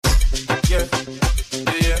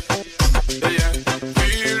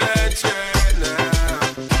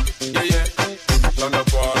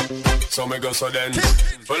me go so then.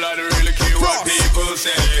 Well, I don't really care what people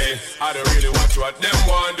say. I don't really watch what them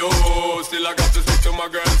want do. Still I got to stick to my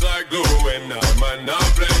girls like glue. And I'm not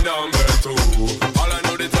playing number two. All I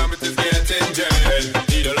know the time it is getting jet.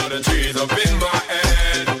 Need a lot of trees up in my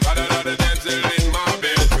head. Got a lot of damsel in my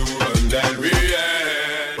bed to run that real.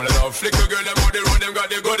 Well, I don't flicker girl, them on the road, them got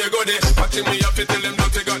the goody. Watching me up, tell them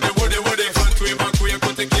not to got the woody. Front way, back way,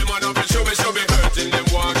 put the game on up and show me. Hurting them,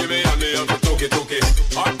 walk, give me, and me up to took it.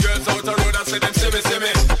 Hot girls out the road, I say them, see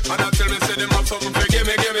me. And I tell me, say them have something for give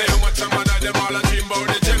me. How much time I them all a dream about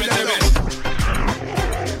the Jimmy.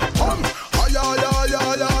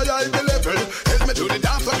 The level. Tell me to the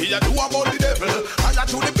dance, so me I do about the devil. Higher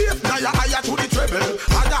to the bass, now higher to the treble.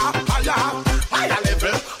 Higher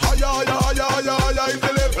level. Higher is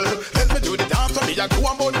the level. Tell me to the dance, so me I do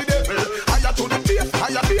about the devil. Higher to the bass,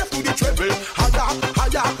 higher to the treble.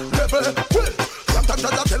 Higher level. Well, sometimes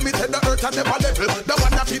I tell me, the earth and never level. The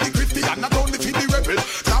one that feed the Christian, not only feed the rebel.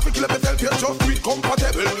 Now we kill yourself, you're just sweet,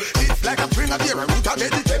 comfortable. It's like a spring of deer, a root of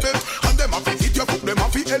vegetables. And them have to hit your foot, them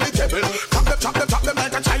have to eligible. Chop them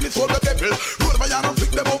like a Chinese for the devil. Roll my yarn and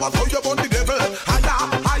flick them over, so you're on the devil. Higher.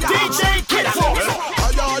 DJ Kid Fox.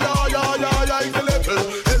 Higher is the level.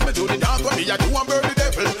 Tell me to the dance, when me I do and burn the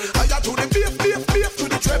devil. Higher to the bass to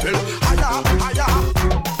the treble. Higher.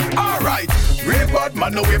 Alright, real bad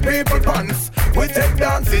man, no we people pants. We take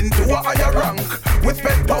dancing to a higher rank. We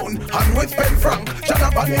spend pound and we spend franc.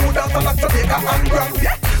 Jonathan New dance like Jamaica and Grand.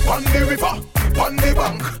 Yeah, on the river, on the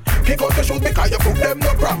bank. Kick out the shoes because you put them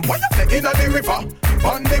no cramp. Why you taking on the river,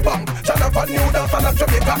 on the bank. Jonathan New dance like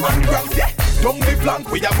Jamaica and Grand. Yeah, down the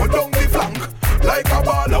flank, we a go down the flank. Like a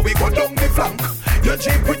baller, we go down the flank. You're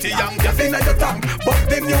cheap, pretty young, just in your tank. But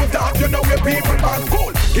the new dance, you know we people are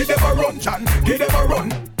cool. Give them a run, John, give them a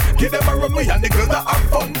run. Give them a run, we and the girls that have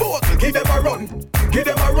fun. Both, give them a run, give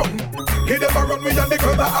them a run. Give them a run, we and the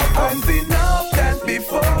girls that have fun. I've seen enough dance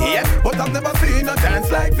before, yeah, but I've never seen a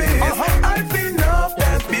dance like this. I've seen enough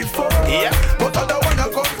dance before, yeah, but I don't wanna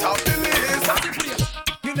come top the list.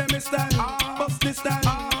 Give them a style, bust this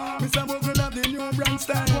style. Mr. Bogle have the new brand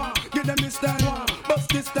style. Give them a style, bust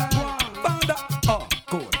this style. Found that,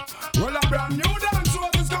 cool. Roll a brand new dance, so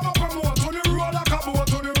this come up from what? On the roll like a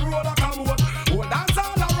boat, on the roll like a boat. Oh, dance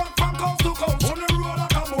all a rock from coast to coast. On the roll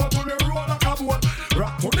like a boat, on the roll like a boat.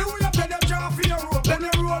 Rock to the way up, then you draw for your rope. Then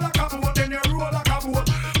you roll like a boat, then you roll like a boat.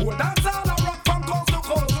 Oh, dance all a rock from coast to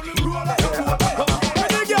coast. On the roll like a boat. When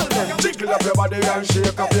the girl then jiggle up your body and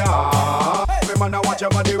shake up your heart. Me man, I watch your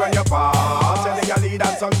body when you pass. Tell the girl lead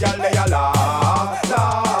and some girl they a laugh.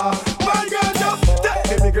 My girl just take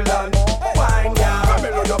the middle and wine, yeah. Come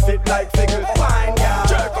in on your feet like figgle, wine, yeah.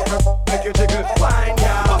 Jerk up your make you jiggle, wine,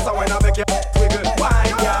 yeah. Pass a wine and make you wiggle,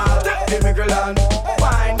 wine, yeah. Take the middle and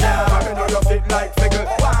wine, yeah. Come in on your feet like figgle,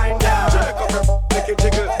 wine, yeah. Jerk up your make you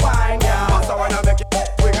jiggle, wine, yeah. Pass a wine and make you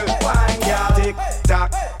wiggle, wine, yeah. Tick tock,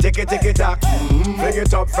 ticky tock. Fling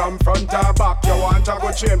it up from front or back. You want a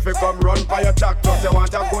good chain fi come run by your track. Plus you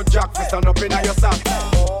want a good jack fi stand up inna your sack.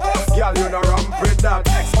 Girl, you know ramp with that.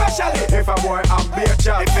 Especially if a boy have beer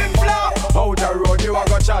chat. If him flop out the road, you a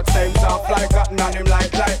go chat. Same soft like cotton and him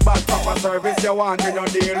like bad. Proper service you want, you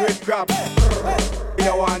don't deal with crap.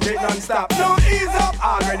 You want it non-stop. No ease up.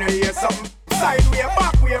 All when you hear something side way,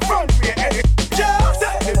 back way, front way, any. Just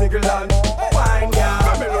set the middle and wine, yeah.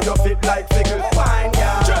 Come in on your feet like figgle, wine,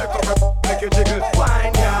 yeah. Jerk up, make you jiggle,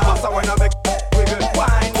 wine, yeah. Pass a wine and make wiggle,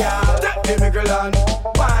 wine, yeah. Set the middle and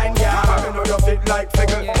wine, yeah. Come in on your feet like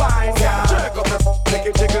figgle, wine, yeah. Jerk up, make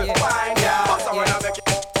you jiggle, wine, yeah. Pass a wine and make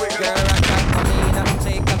wiggle. Girl, rock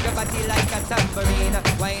shake up your body like a tambourine.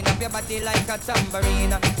 Wind up your body like a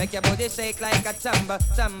tambourine. Make your body shake like a tamba.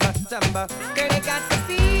 Girl, you got the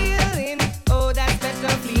feeling, oh that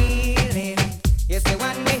special feeling. Yes, the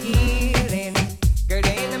one me healing. Girl,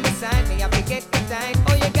 you ain't beside me, I forget the time.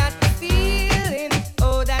 Oh, you got the feeling,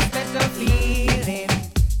 oh that special feeling.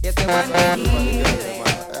 Yes, the one me healing.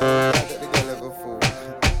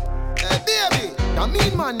 Hey baby, that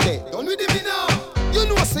mean Monday, done with him now. You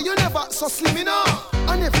know, say you never so slim enough.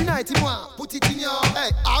 And every night he want put it in your.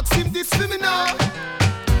 Hey, ask him this for me now.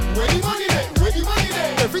 Where the money there? Where the money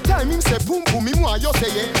there? Every time him say boom boom, him want you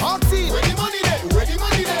say yeah. Ask him. Where the money there? Where the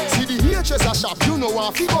money there? See the HS a shop, you know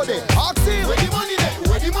what he go there. Ask him. Where the money there?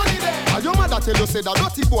 Where the money there? And your mother tell you say that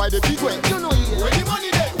dirty boy the big way. You know yeah. Where the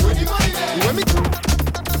money there? Where the money there? When me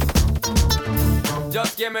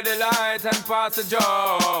just give me the light and pass the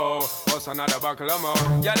joe. What's another buckle of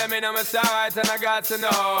more? Yeah, let me know my sight and I got to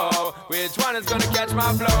know which one is gonna catch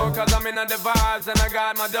my flow. Cause I'm in the vibes and I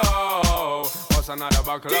got my dough. What's another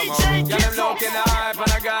buckle of more? Yeah, them looking hype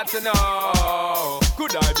and I got to know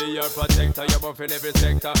Could I be your protector? You're buff in every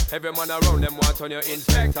sector. Every man around them want on your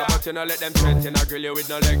inspector. But you know let them threaten, I grill you with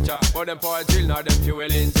no lecture. But them power drill, now them fuel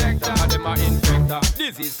injector. And them a infector,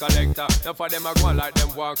 disease collector. Now for them a go like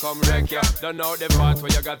them want come wreck ya. Don't know the parts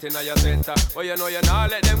where you got in your center. But you know you not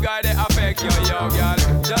let them guide it affect you, yo, girl.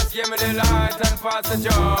 Just give me the light and pass the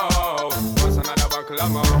joke. What's another buckle of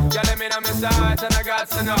more? Girl, let me know my sight and I got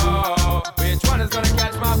to know which one is gonna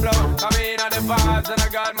catch my flow. Come in on the vibes and I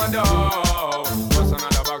got my dough. What's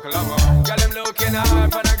another buckle of more? Girl, I'm looking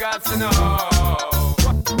up and I got to know.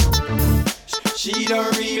 She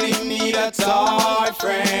don't really need a toy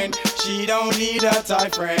friend. She don't need a toy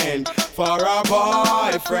friend for a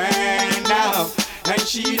boyfriend now. And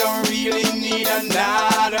she don't really need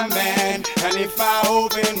another man. And if I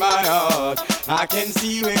open my heart, I can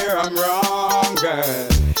see where I'm wrong, girl.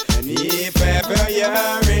 And if ever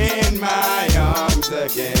you're in my arms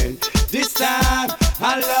again, this time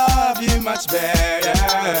I love you much better.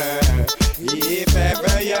 If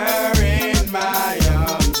ever you're in my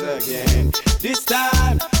arms again, this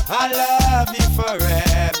time I love you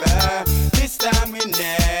forever. This time we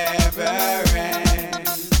never end.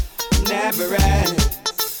 Never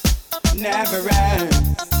ends, never ends.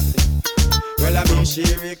 Well, I mean she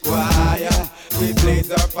require, we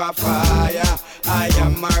blaze up a fire. I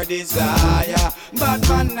am her desire, but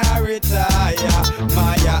man I retire.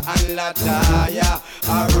 Maya and Lataya,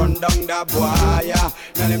 I run down the boya.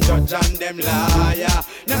 Now them judge and them liar.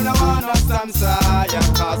 Now no one of some sire,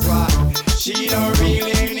 cause why? She don't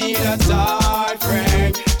really need a toy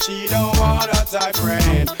friend. She don't want a toy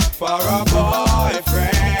friend for a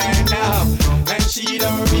boyfriend now. And she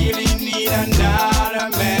don't really need another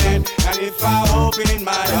man. And if I open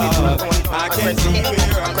my heart, I can see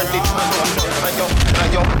where I'm wrong.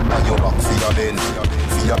 Ayo back for your bin,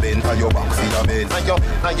 ayo back for your bin, ayo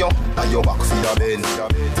back for your bin, ayo back for your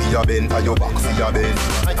bin, ayo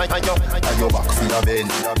back for your bin,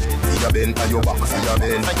 ayo back for your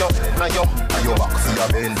bin, ayo back for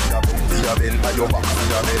your bin, ayo back for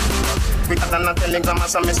your bin. Quicker than a telegram,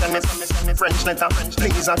 as I send it, French letter,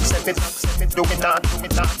 please accept it, do it that,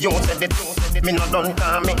 you said it, me not done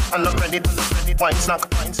call me, I'm not ready, wine snack,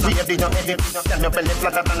 baby don't edit, can you belly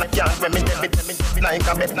flatter than a yard when me debit, like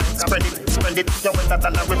a bed, spread it, you wetter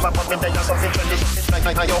than a river, but me there you something trendy,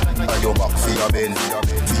 ayo back for your bin,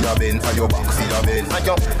 ayo back for your bin,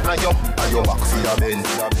 ayo back for your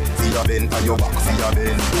bin, ayo back for your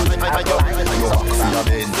bin, ayo back for your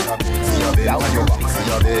bin, ayo back for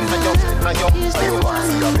your bin, ayo back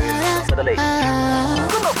for your bin.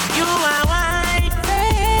 You are white,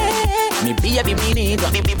 me baby, me need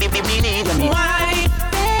me white.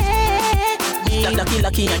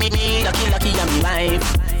 Lucky, I'm me wife.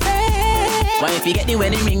 Why if you get the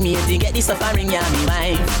wedding ring, me if you get the suffering, yeah, me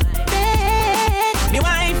wife. Me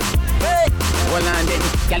wife. Hold on then,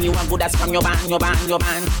 girl, you are good as from your band.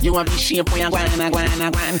 You have the shape where you gwan.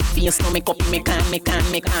 Face no make up, me can.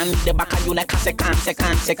 The back of you like a second.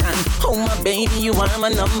 Oh my baby, you are my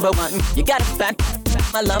number one. You got a fat,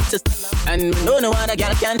 my love to, and no other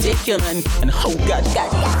girl can take you, man. And oh God,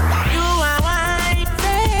 you are white.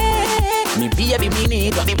 Me baby, me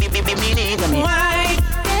need me white.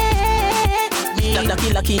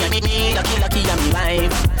 Lucky, I'm me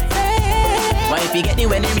wife. Why if you get the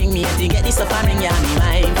wedding ring, me if you get the suffering, yeah, me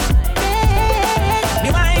wife. Me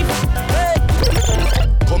wife.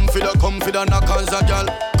 Come for the knockers a gal.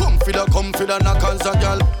 Come for the knockers a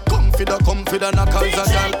gal. Come for the knockers a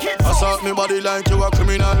gal. Assault me body like you a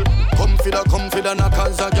criminal. Come for the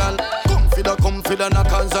knockers a gal. Come for the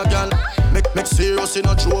knockers a gal. Make serious in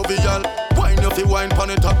a jovial. Wine if you wine pon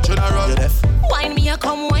the top general. Wine me a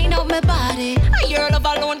come wine out my body. Your love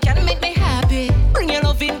alone can make me happy. Bring your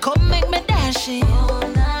love in, come make me dash it all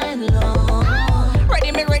night long.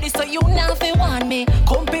 Ready, so you now fi want me.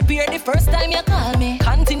 Come prepare the first time you call me.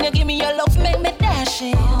 Continue give me your love, make me dash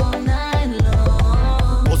it all night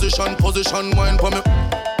long. Position, wine for me.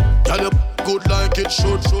 Girl, you good like it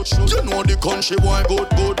should. You know the country boy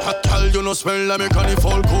good. Hot girl, you know smell like me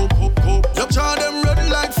carnival coop. You charge them red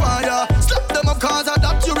like fire. Slap them up cause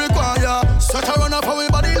that you require. Set a run up for me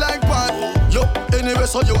body like pipe. Yo, anyway,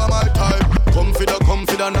 so you are my type. Come for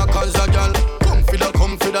the knockers a gal. Come for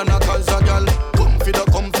the knockers a gal.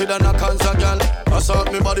 Come for the knockers a gal.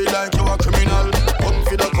 Assault me body like you a criminal. Come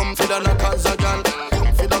for the knockers a gal.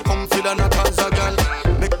 Come for the knockers a gal.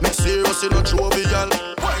 Make serious in a jovial.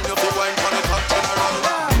 Wine up the wine for the top general.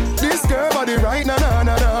 This girl body right na.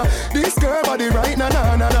 This girl body right na.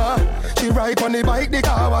 She ride on the bike, the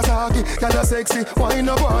Kawasaki. Kinda sexy, why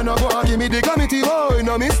no go. Give me the glamity, boy,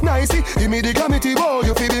 no miss nicey. Give me the glamity, boy,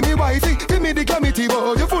 you feel me wifey. Give me the glamity,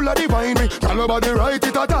 boy, you full of the winery. Tell me about the right,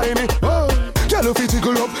 it a timey. Oh, Girl, if you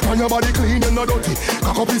tickle up, and your body clean and not dirty.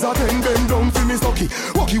 Cock up is a 10, bend down for me stocky.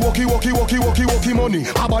 Walkie money.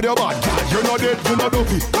 About your bad, girl, you're not dead, you're not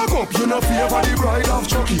dopey. Cock up, you're not fear for the bride of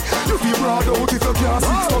Chucky. You feel proud out if you can't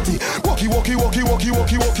 630. Walkie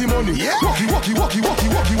money.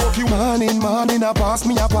 Walkie. Man, I pass,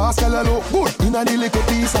 girl, I look good. In a little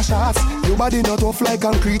piece of shots. Your body not tough like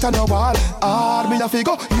concrete on a wall. Hard me a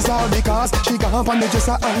figure, is all because she gone on the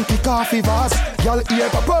dresser and kick off the vase. Girl, ear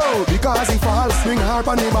pop because he falls. Swing her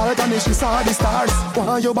on the balcony, she saw the stars.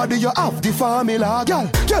 Want your body, you have the formula. Girl,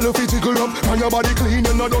 if you tickle up, and your body clean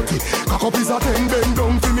and not dirty. Cock up is a 10, bend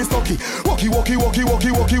down for me stocky. Walkie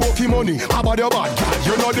money. About your bad, girl,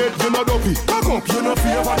 you're not dead, you're not dopey. Cock up, you're not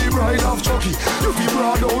fear for the bride of Chucky. You feel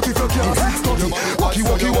proud out if you can't 630. Walkie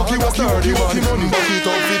money. Walk it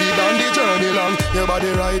out for the dandy journey long. Your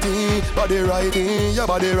body righty, your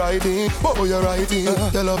body righty. Oh, you're righty.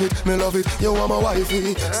 You love it, me love it. You want my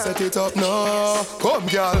wifey. Set it up now. Come,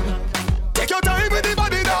 girl. Take your time with the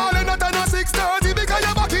body, darling. Not on a 6:30 because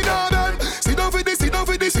you're back in heaven. Sit down for the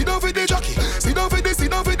jockey. Sit down for the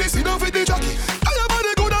jockey. And your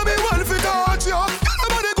body good and me one for touch you. And your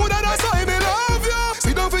body good and that's why me love you.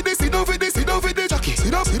 Sit down for the jockey.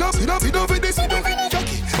 Sit down for the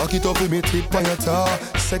jockey. Back it up with me tip on your tar.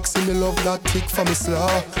 Sexy me love that tick for me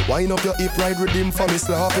slaw. Wind up your hip ride rhythm for me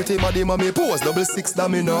slaw. Pretty body mommy pose 6 that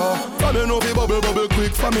me know. For me know be bubble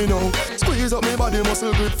quick for me now. Squeeze up me body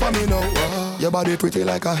muscle grip for me now. Your body pretty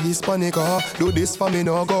like a Hispanic. Do this for me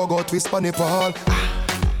now. Go twist for me Paul.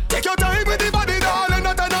 Take your time with the body darling.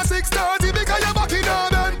 Not on a 6:30 because you're back in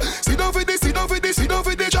heaven. Sit down for the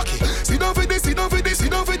jockey. Sit down for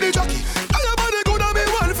the jockey. And your body good and me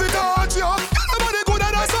one for touch you.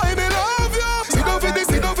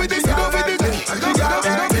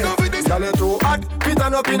 Girl, you too hot, fit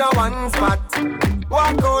on up in a one spot.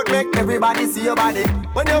 Walk out, make everybody see your body.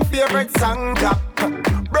 When your favorite song drop,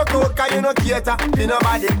 broke out 'cause you no cater for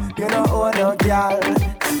nobody. You no own no girl,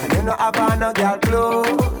 and you no have on no girl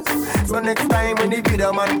clothes. So next time when the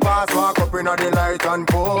video man pass, walk up in the light and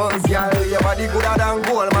pose. Girl, your body gooder than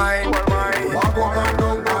gold mine. Walk up and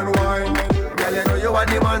down and wine. Girl, you know you are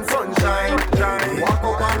the man sunshine. Walk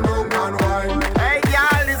up and down and wine. Hey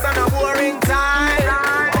girl, this is a boring time.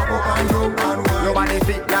 Nobody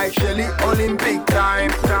fit like Shelly, Olympic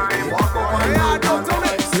time. Walk up and down and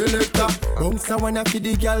wine. Selector, bounce when I feed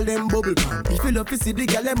the girl them bubble pan. If you love to see the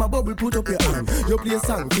girl them a bubble, put up your hand. You play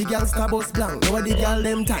song, the girl star bus blank. Now the girl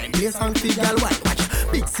them time, play song, the girl white. Watch,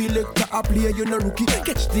 big selector a play, you no rookie.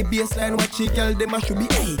 Catch the baseline, watch the girl them a should be.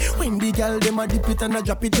 Hey, when the girl them a dip it and a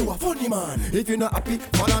drop it, you a funny man. If you not happy,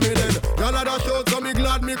 follow me then. Girl a dash out, so me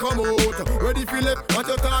glad me come out. Ready for left, what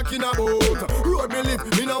you talking about? Road me live,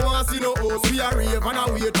 me no want see no host. We a rave and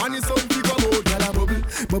a wait, and it's something come out. Girl a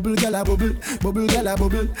bubble, girl a bubble, girl a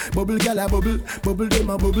bubble, girl a bubble them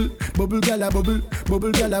a bubble, girl a bubble,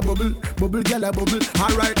 girl a girl a bubble.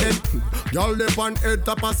 Alright then, y'all them on head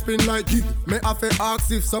top a spin like it. Me have to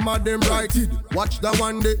ask if some of them right it. Watch that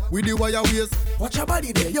one day with the wire waist. Watch your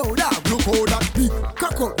body there, yo dog. Look how that big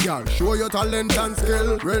cock up, girl. Show your talent and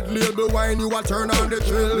skill. Red label wine, you a turn on the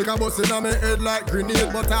trail. Like a bus in on me head like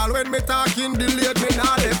grenade. But all when me talking, delayed me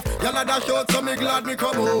not left. Y'all a dash out, so me glad me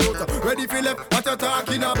come out. Ready for left, what you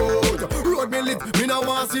talking about? Road me lit, me no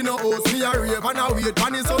want see no host. Me a rave and a wait,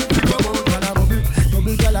 and it's something come out.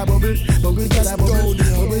 Bubble, girl a bubble, girl a bubble,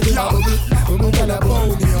 bubble, girl a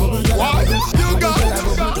bubble. Why? You got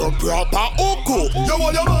the proper uku. You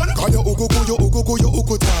want your man? Can you uku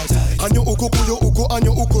tight? And you uku, and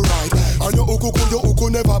you uku right. And you uku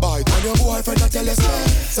never bite. And your boyfriend a tell us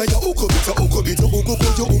say you uku bit, you uku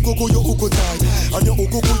tight. And you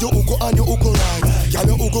uku, and you uku right. Can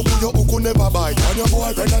you uku never bite. And your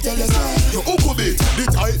boyfriend a tell us you uku bit. The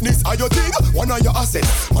tightness of your thing, one of your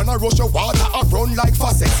assets. Man a rush your water and run like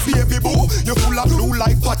faucets. Baby boo, you full of glue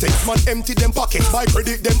like patents. Man empty them pockets, my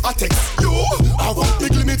credit them attacks. You, I want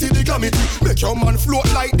big limited the calamity. Make your man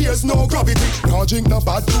float like there's no gravity. Can't drink no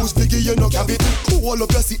bad juice, figure you no cavity. All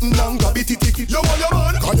up your sitting and grab it, you want your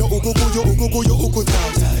man? Can you uku tight?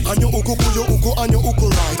 And you uku, and you uku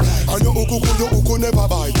right. And you uku never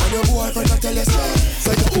bite. And your boyfriend a tell us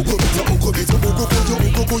say you uku bit, you uku tight. And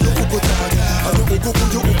you uku, and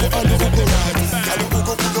you uku right. And you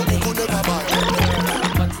uku never bite.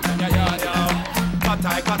 Cut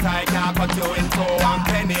I can't cut you in two. And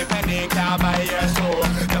penny can't buy your show.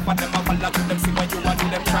 The for them a follow to them, see what you want to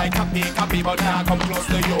them. Try copy, but can't come close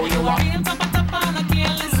to you. You are in top on a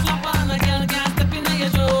careless slap on a girl can't step in your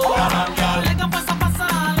show. Like a pasa,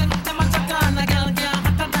 let them a check on a girl can't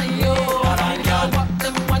hotter than you. Walk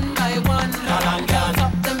them one by one,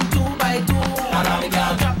 top them 2 by 2,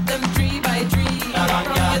 drop them 3 by 3.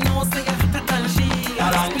 You know say you're hotter than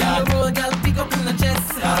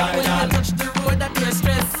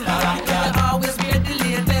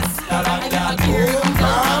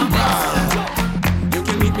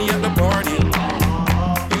party.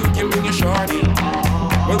 You can bring your shorty.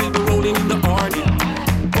 Well, we'll be rolling in the party.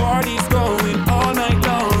 Party's going all night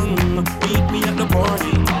long. Meet me at the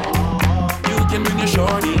party. You can bring your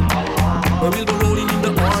shorty. Well, we'll be rolling in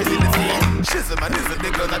the party. Shizzle man is the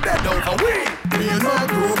girl that dead over we. Me and my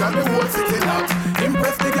crew got the whole city locked.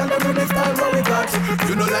 Impress the girl with the style what we got.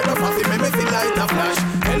 You know like the fussy, make me see light a flash.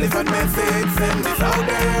 Elephant message, send this out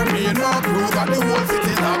there. Me and my crew got the whole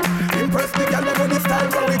city locked. Impress the girl with the style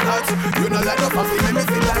what we got. You know like the fussy, make me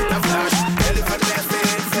see light a flash. Elephant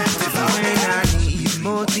message, send this out there. When I need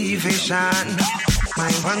motivation,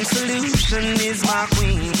 my one solution is my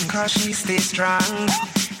queen, cause she stays strong.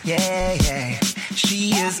 Yeah, yeah. She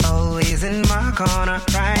is always in my corner,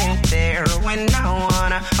 right there when I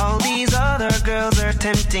wanna. All these other girls are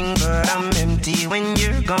tempting, but I'm empty when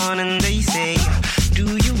you're gone. And they say, do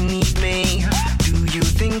you need me? Do you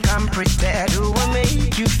think I'm pretty? Do I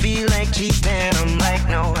make you feel like cheating? I'm like,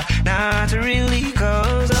 no, not really,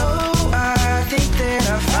 cause oh, I think that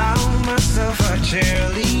I found myself a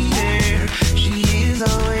cheerleader. She is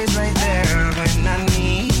always right there when I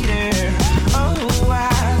need her. Oh,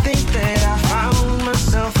 I think that I found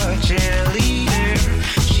myself a cheerleader.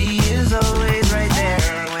 She is always right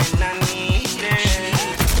there when I need her.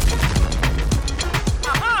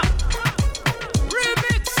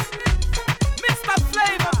 Remix, Mr.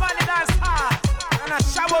 Flavor, Funny Dance Hard, and a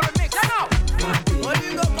shower remix. You know, what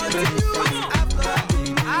you gonna continue?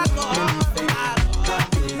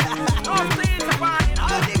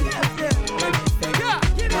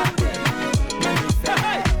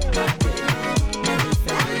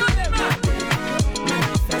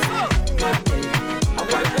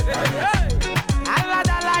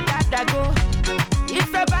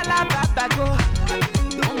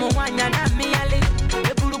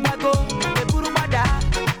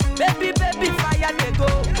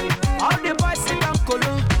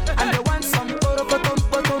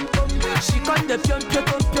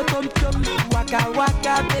 Waka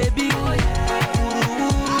waka baby, ooh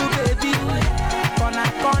baby,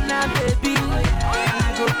 corner baby. And I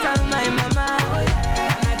go tell my mama,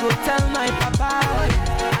 and I go tell my papa,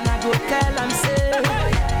 and I go tell am say,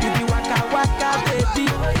 you be waka waka baby,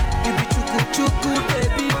 you be chuku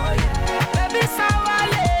baby, baby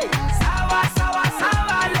sawale, sawa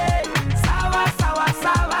sawale, sawa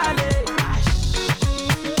sawale.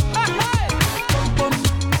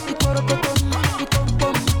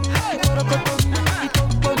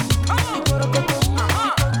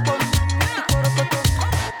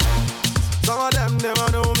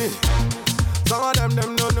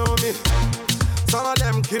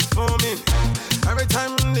 Keep for me. Every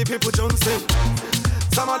time the people jumping,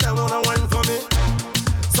 some of them wanna wine for me.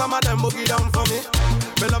 Some of them boogie down for me.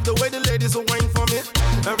 They love the way the ladies will wine for me.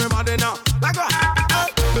 Everybody now, like a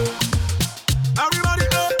everybody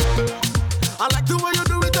I like the way you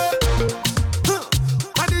do it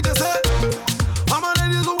I did you say all my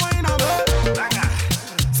ladies will wine on me. Like a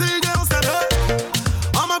see girls that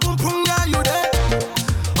all my boom boom girl you there.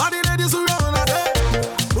 All the ladies who run out there.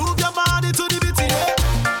 Move your body to the beat.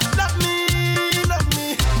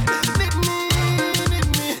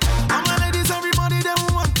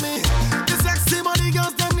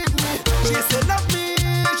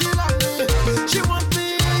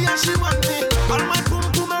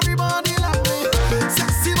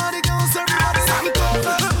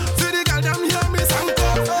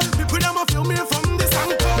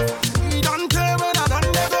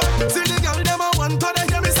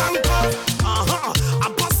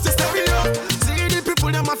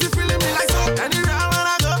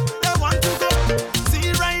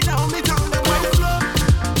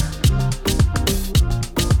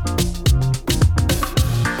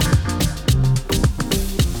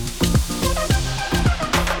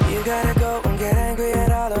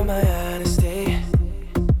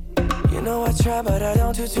 But I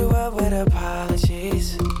don't do too well with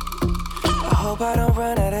apologies. I hope I don't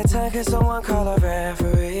run out of time, cause someone call a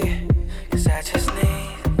referee. Cause I just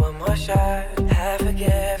need one more shot, have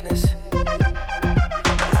forgiveness.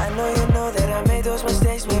 I know you know that I made those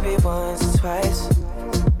mistakes maybe once or twice.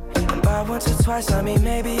 And by once or twice I mean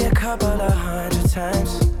maybe a couple of 100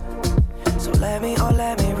 times. So let me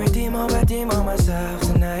redeem or myself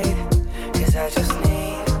tonight. Cause I just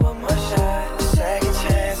need one more shot, second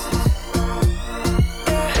chances.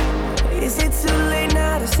 Is it too late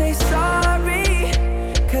now to say sorry?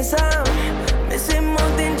 Cause I'm missing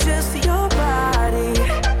more than just your body.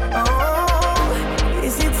 Oh,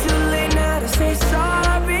 is it too late now to say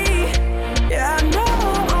sorry? Yeah, I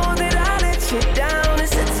know that I let you down.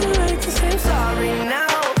 Is it too late to say sorry now?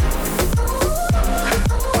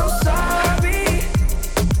 I'm sorry.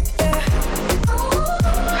 Yeah.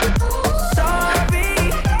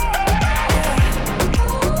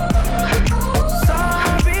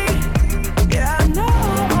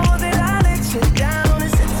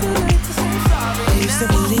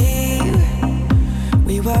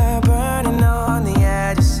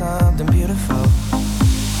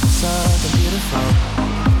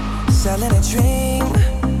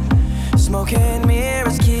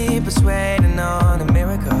 just waiting on a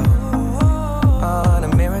miracle, on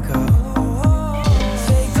a miracle.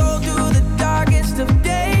 Say go through the darkest of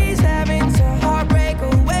days, having to heartbreak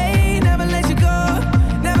away. Never let you go,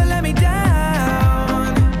 never let me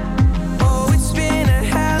down. Oh, it's been a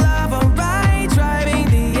hell of a ride, driving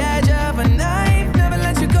the edge of a knife. Never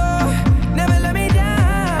let you go, never let me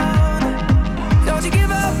down. Don't you give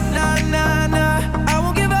up, nah, nah, nah. I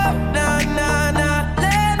won't give up, nah, nah, nah.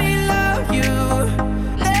 Let me love you,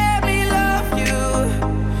 let me love you.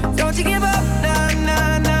 Don't you give up, nah,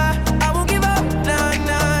 nah, nah. I won't give up, nah,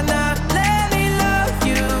 nah, nah. Let me love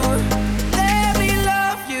you, let me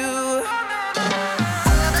love you.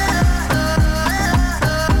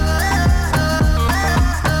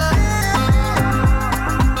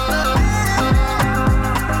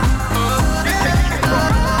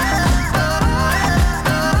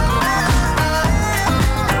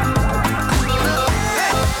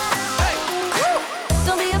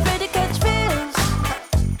 Don't be afraid to catch feels.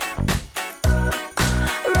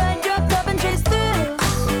 Ride your cup and chase thrills.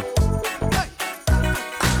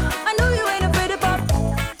 I know you ain't afraid to pop.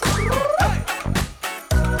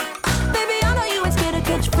 Baby, I know you ain't scared to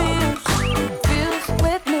catch feels. Feels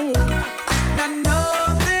with me. I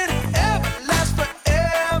know that it ever lasts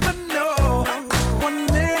forever, no. 1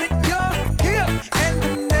 minute you're here and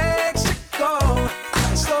the next you go.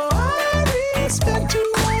 So I respect you,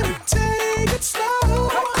 wanna take it slow.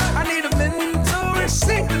 I need a mental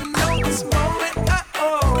receipt to know this moment I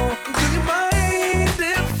owe. Do you mind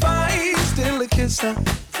if I steal a kiss, a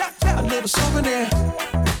little souvenir?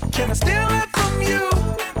 Can I steal it from you?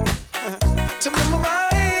 To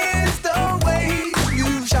memorize the way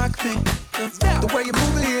you shock me, the way you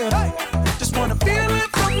move it here. Just wanna feel it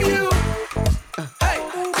from you. Hey,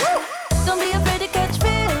 Don't be afraid to catch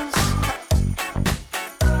feels.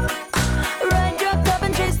 Ride your cup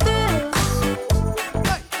and chase thrills.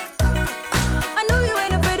 I know you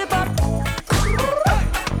ain't afraid to pop.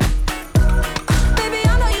 Baby, I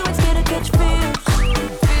know you ain't scared to catch feels.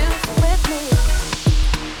 Feels with me.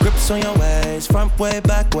 grips on your ways, front way,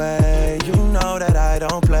 back way. You know that I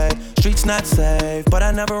don't play. Streets not safe, but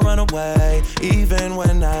I never run away, even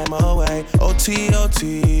when I'm away. OT,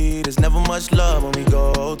 OT, there's never much love when we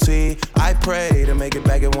go OT. I pray to make it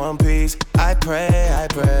back in one piece. I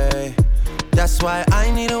pray. That's why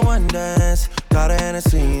I need a one dance. Got a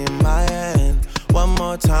Hennessy in my hand. One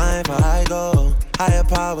more time before I go. Higher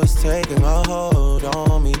powers taking a hold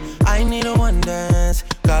on me. I need a one dance.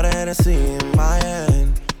 Got a Hennessy in my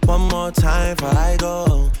hand. One more time before I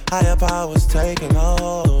go. Higher powers taking a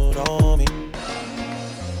hold on me.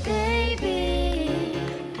 Baby,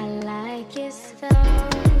 I like it so.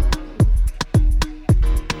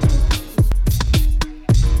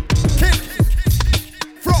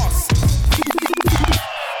 Frost.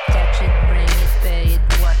 Touch it, bring it, pay it,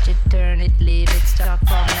 watch it, turn it, leave it, stop,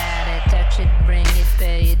 format it. Touch it, bring it,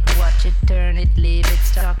 pay it, watch it, turn it, leave it,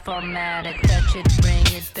 stop, format it. Touch it, bring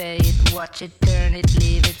it, pay it, watch it, turn it,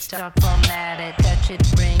 leave it, stop, format it. Touch it,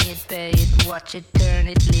 bring it, pay it, watch it, turn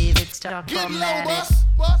it, leave it, stop, format it.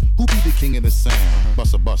 Who be the king of the sound?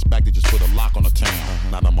 Bust a bus back to just put a lock on the town.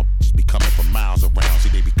 Now them just be coming from miles around. See,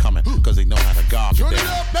 they be coming cause they know how to guard you Turn it down.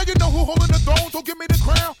 up, now you know who holding the throne, so give me the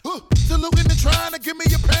crown. Saluting and trying to give me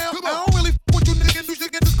a pound. I don't really with you niggas, you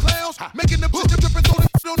should get this clowns. Making them shit trip and throw the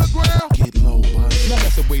shit on the ground. Get low, bud. Now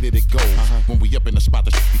that's the way that it goes. When we up in the spot,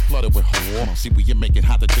 the shit be flooded with whore. See, we you make it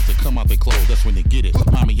hot, the chicks that come out they clothes. That's when they get it.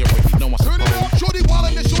 Mommy, you already know I Turn it suppose. up, shorty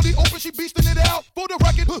wildin' and shorty open, she beastin' it out. For the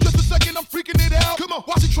record, just a second, I'm freaking it out. Come on,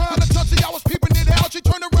 while she trying to touch it, I was peeping it out. She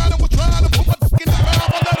turned around and was trying to put my dick in the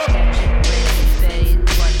mouth. I let her. Touch it, bring it, pay it,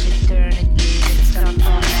 watch it, turn it, leave it, stop,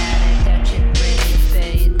 format it. Touch it, bring it,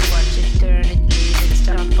 pay it, watch it, turn it, leave it,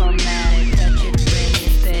 stop, format it. Touch it, bring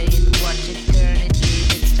it, pay it, watch it, turn it,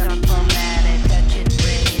 leave it, stop, format it. Touch it,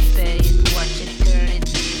 bring it, pay it, watch it, turn it,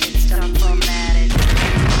 leave it, stop, format it.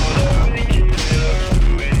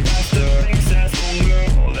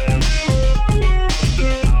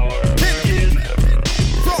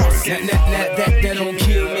 That don't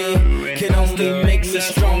kill me, can only make me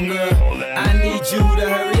stronger. I need you to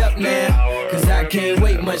hurry up now, cause I can't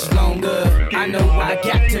wait much longer. I know I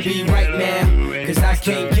got to be right now, cause I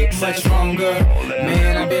can't get much stronger.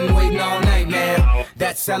 Man, I've been waiting all night now,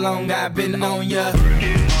 that's how long I've been on ya. I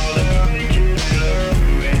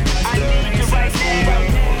need you right now.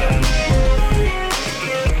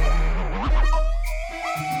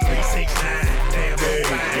 369,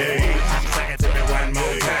 damn, second to me one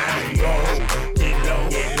more time. Get low,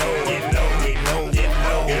 get low, get low, get low, get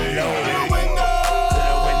low, get low. To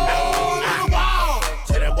the window,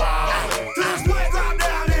 to the wall. To the sweat drop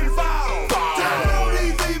down and fall. To the low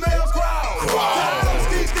these females crawl. To the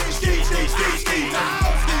ski, ski, ski.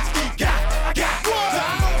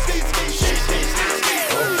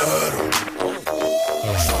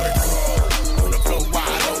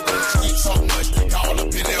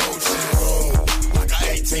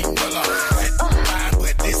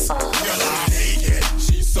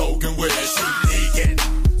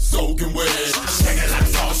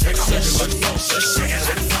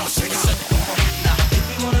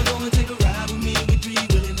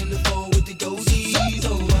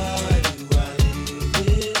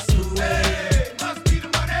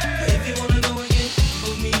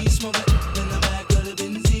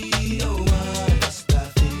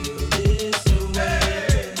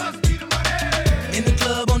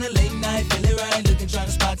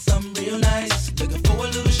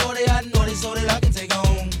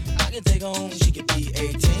 she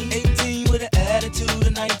 18. 18 with an attitude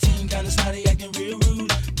of 19, kinda snotty, acting real rude.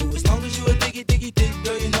 But as long as you a diggy, diggy, thick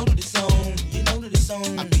girl, you know that it's on. You know that it's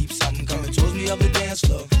on. I peep something coming towards me up the dance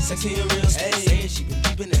floor. Sexy and real slow. Saying she been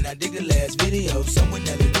peeping and I dig the last video. Somewhere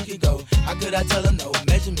that we could go. How could I tell her no?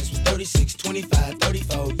 Measurements was 36, 25,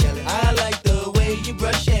 34. Yelling, I like the way you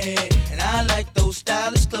brush your hair, and I like those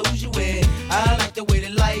stylish clothes you wear. I like the way the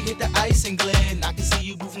light hit the ice and glare, and I can see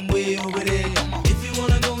you moving way over there. If you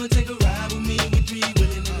wanna go and take a ride with me, we three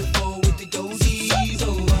willing in the four with the goldies.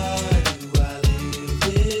 So why do I live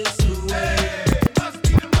this way?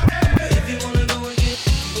 If you wanna go and get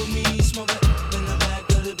with me, smoke it in the back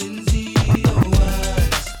of the Benzie. Oh, why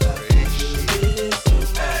do I live this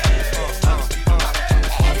way?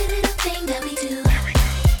 Every little thing that we do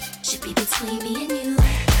should be between me and you.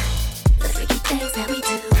 The freaky things that we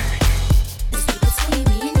do is be between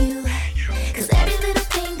me and you. 'Cause every little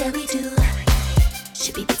thing that we do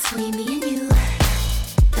should be between me and you.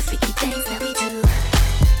 The freaky things that we do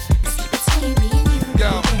is be between me and you.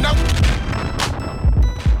 Yo, no.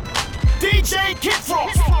 DJ Kid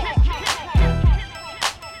Frost.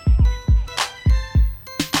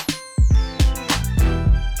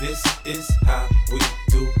 This is how we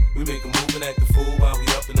do. We make a move and act the fool while we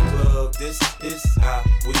up in the club. This is how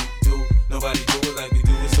we do. Nobody do it like we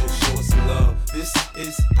do it, so show us some love. This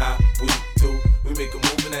is how we do. We make a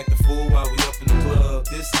move and act the fool while we up in the club.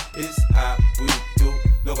 This is how we do.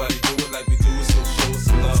 Nobody do it like we do it, so show us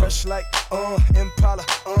some love. Fresh like Impala,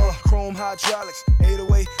 chrome hydraulics,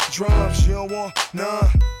 808 drums. You don't want none.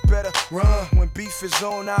 Better run when beef is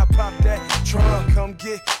on. I pop that trunk. Come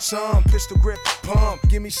get some pistol grip pump.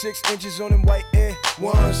 Give me 6 inches on them white air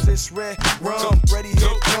ones. This red rum ready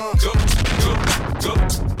hit come.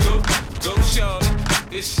 Go, shorty,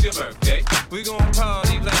 it's your birthday. We gon'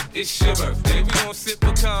 party like it's your birthday. We gon' sip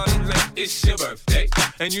Bacardi like it's your birthday.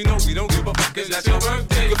 And you know we don't give up, cause that's your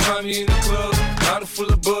birthday. You can find me in the club, bottle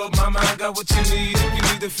full of bub. Mama, I got what you need if you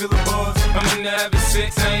need to feel the buzz. I'm into having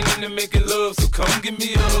sex, I ain't into making love. So come give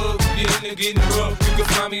me a hug, if you're into getting rough. You can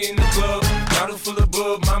find me in the club, bottle full of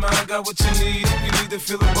bub. Mama, I got what you need if you need to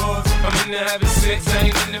feel the buzz. I'm into having sex, I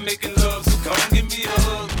ain't into making love. So come give me a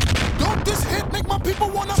hug. Don't this hit make my people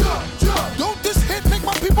wanna Don't this hit make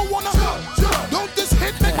my people wanna Don't this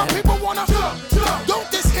hit make my people wanna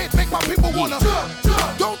Don't this hit make my people wanna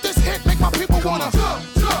Don't this hit make my people wanna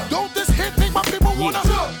Don't this hit make my people wanna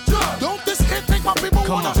Don't this hit make my people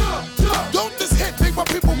wanna Don't this hit make my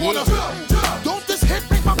people wanna Don't this hit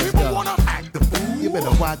make my people wanna Act the fool. You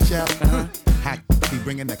better watch out. Hack be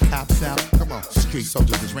bringing the cops out. Come on, street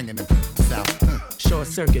soldiers is ringing them out. Short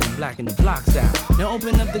circuit and blacking the blocks out. Now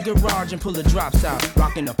open up the garage and pull the drops out.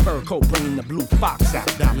 Rocking the fur coat, bringing the blue fox out.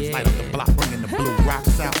 Diamonds light up the block, bringing the blue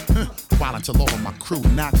rocks out. While until all of my crew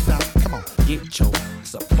knocks out. Come on, get your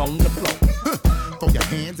ass up on the floor. Throw your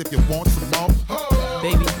hands if you want some more.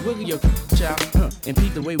 Baby, wiggle your out and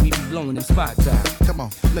peep the way we be blowing them spots out. Come on,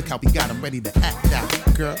 look how we got them ready to act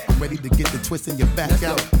out. Girl, I'm ready to get the twist in your back Let's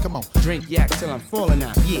out. Go. Come on, drink yak till I'm falling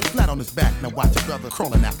out. Yeah, flat on his back. Now watch your brother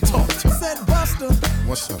crawling out. Talk to him. Said Buster,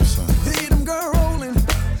 what's up, son? See them girl rolling,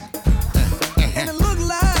 and it look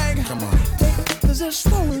like come on, they just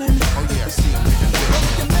swollen. Oh yeah, I see him.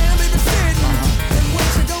 Your man be sitting, and what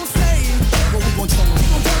you gon' say? What we gon' tell him? You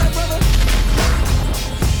gon' tell that brother?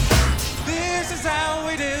 This is how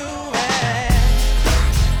we do it.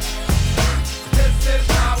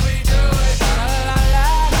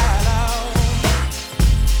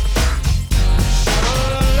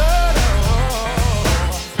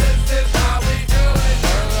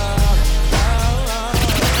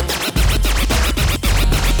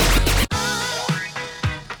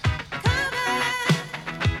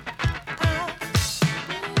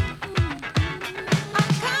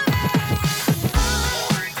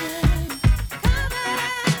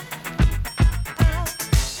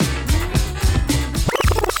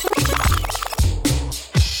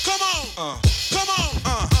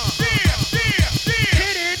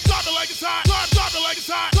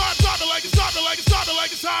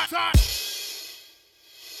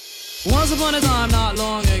 Once upon a time, not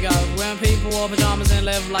long ago, when people wore pajamas and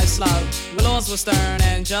lived life slow, the laws were stern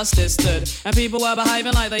and justice stood, and people were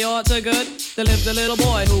behaving like they ought to good. There lived a little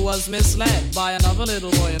boy who was misled by another little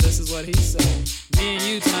boy, and this is what he said. Me and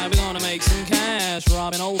you tonight, we're gonna make some cash,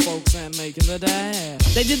 robbing old folks and making the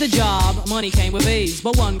dash. They did the job, money came with ease,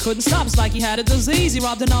 but one couldn't stop, it's like he had a disease. He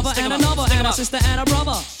robbed another and another, and a sister and a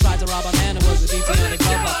brother. Tried to rob a man who was a DT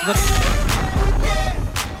undercover.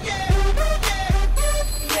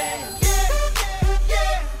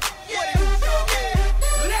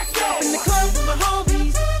 In the club with my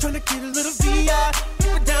homies, trying to get a little VI.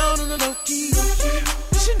 We're down on the low key.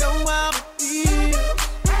 You should know how I feel.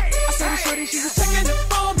 she was checking it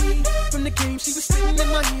for me. From the game, she was spitting in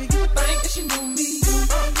my ear. You would think that she knew me.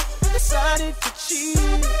 Decided to cheat.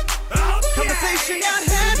 Conversation got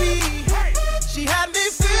heavy. She had me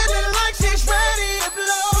feeling like she's ready to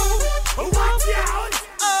blow. Watch out!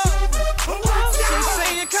 She's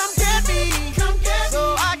saying, come get me.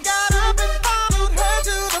 So I got up and followed her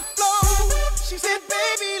to the floor. She said,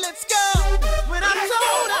 baby, let's go. When I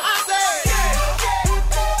told her, I said,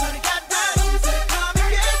 when it got down, she said, come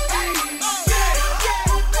and get me. I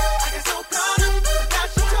got so caught up, now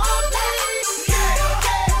she told me.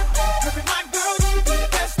 Perfect my girl, you be the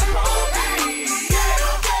best of all me.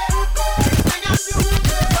 Everything I do,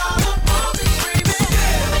 all up on me screaming.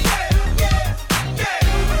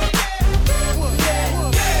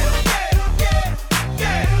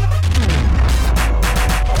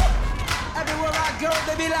 Everywhere I go,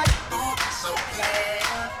 they be like, ooh, so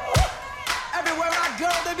bad. Everywhere I go,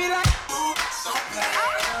 they be like, ooh, so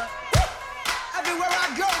bad. Everywhere I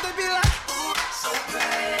go, they be like, ooh, so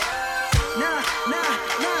bad.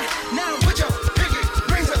 Now, put your pinky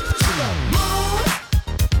rings up to the moon.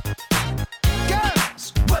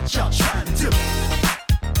 Girls, what y'all trying to do?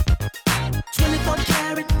 24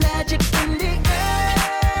 karat magic in the air.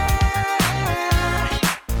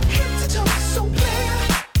 Head to toe, so clear.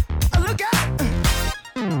 Look out!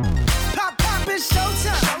 Pop, it's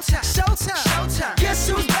showtime. Guess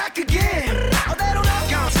who's back again? Oh, they don't know.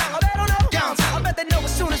 I bet they know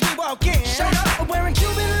as soon as we walk in. Shut up, I'm wearing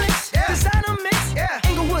Cuban links, designer mix,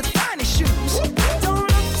 Inglewood's finest shoes. Don't look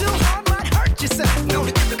too hard, might hurt yourself. Know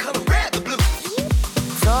to get the color red, the blue.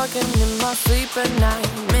 Talking in my sleep at night,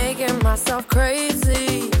 making myself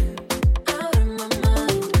crazy. Out of my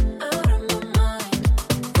mind.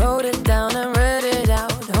 Wrote it down and read it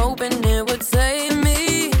out, hoping it would save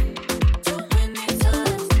me. Too many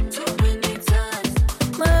times.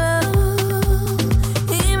 My love,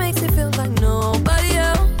 he makes me feel like nobody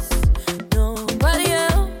else.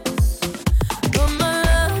 But my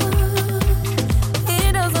love,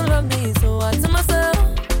 he doesn't love me, so I tell myself.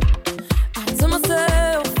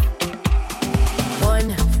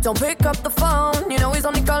 One, don't pick up the phone. You know he's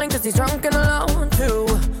only calling 'cause he's drunk and alone. Two,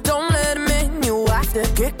 don't let him in. You have to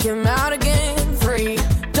kick him out again. Three,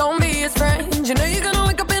 don't be his friend. You know you're gonna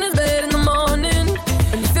wake up in his bed in the morning.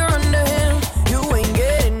 And if you're under him, you ain't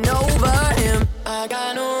getting over him. I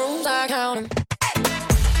got no rules, I count him.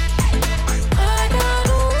 I got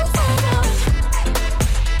no rules, I count him.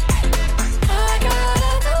 I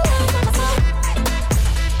gotta do it for myself.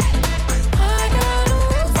 I got no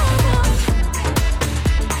rules, I count him.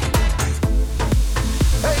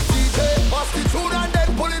 Hey DJ, bust the tune and then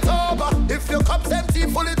pull it over. If your cup's empty,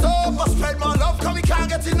 pull it over. Spread my love, cause we can't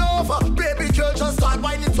get enough. Baby girl, just start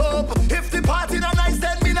winding it up. If the party not nice,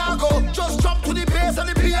 then me not go. Just jump to the bass and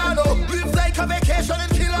the piano. Live like a vacation in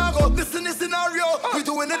Chicago. Listen this scenario, we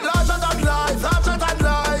doing it larger than life,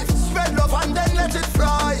 Spread love and then let it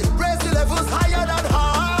fly. Raise the levels higher than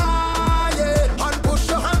high, and push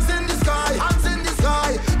your hands in the sky,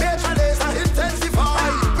 Nature laser intensify.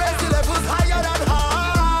 Raise the levels higher than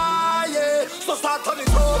high, so start turning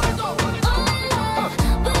it up.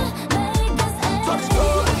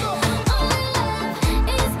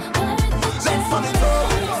 Let's turn it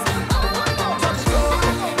up.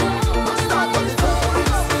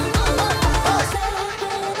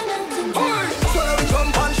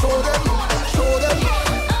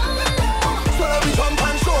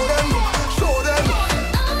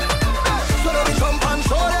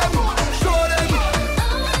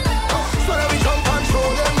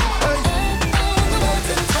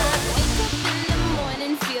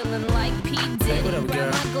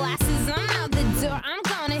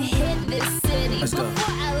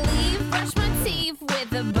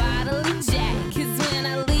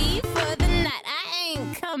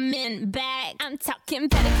 Back. I'm talking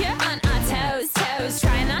pedicure on our toes,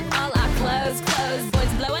 trying on all our clothes.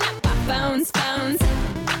 Boys blowing up our phones.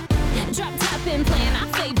 Drop top and playing our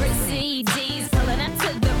favorite CDs, pulling up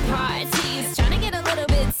to the parties, trying to get a little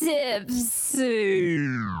bit tipsy.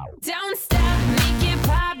 Don't stop, make it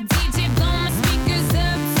pop, DJ blow my speakers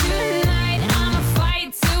up tonight. I'ma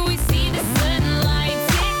fight till we see the sunlight.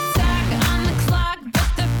 Tick tock on the clock, but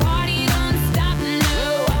the party don't stop. No.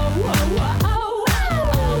 Don't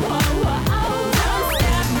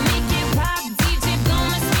stop, make it pop, DJ blow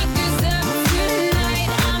my speakers up tonight.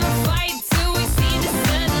 I'ma fight till we see the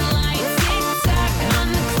sunlight. Tick tock on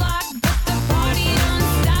the clock, but the party don't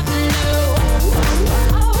stop. No.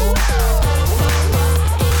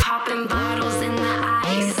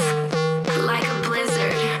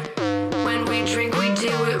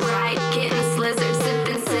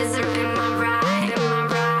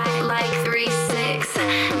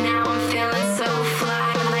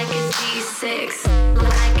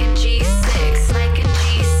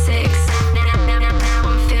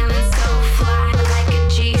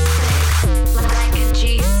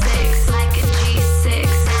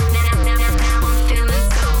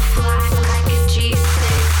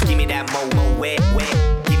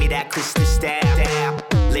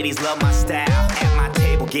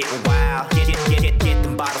 getting wild. Get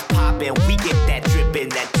them bottles poppin'. We get that drippin',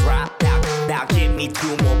 that drop. Now give me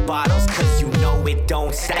 2 more bottles, cause you know it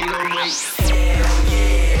don't stop. Hell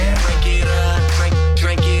yeah, drink it up,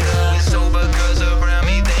 drink it up. With sober girls around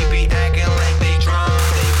me, they be acting like they drunk.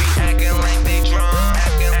 They be acting like they drunk,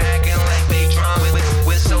 acting like they drunk.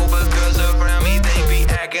 With sober girls around me, they be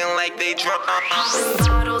acting like they drunk. Popping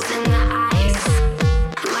bottles in the ice,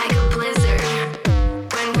 like a blizzard.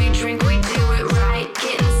 When we drink, we do it right.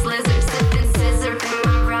 Getting slizzard, sipping scissor. Am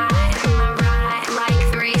I right? Like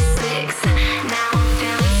 3-6. Now I'm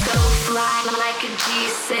feeling so fly, like a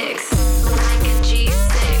G6. Like a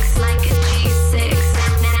G6, like a G6.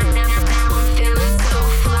 Now I'm feeling so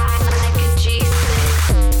fly, like a G6.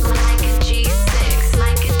 Like a G6,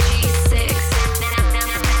 like a G6.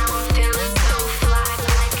 Now I'm feeling so fly,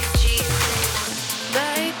 like a G6.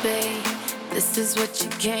 Baby, this is what you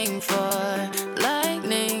came for.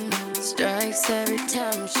 Lightning strikes every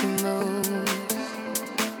time she moves,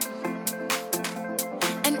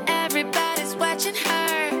 and everybody's watching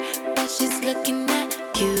her, but she's looking at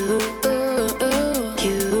you.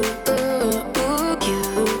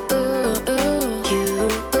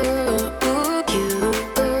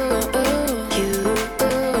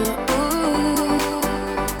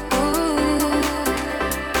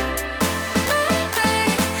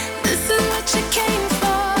 This is what you came for.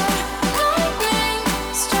 Lightning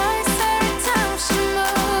strikes every time she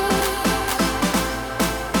moves,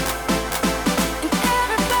 and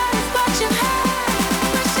everybody's watching her,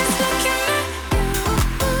 but she's looking at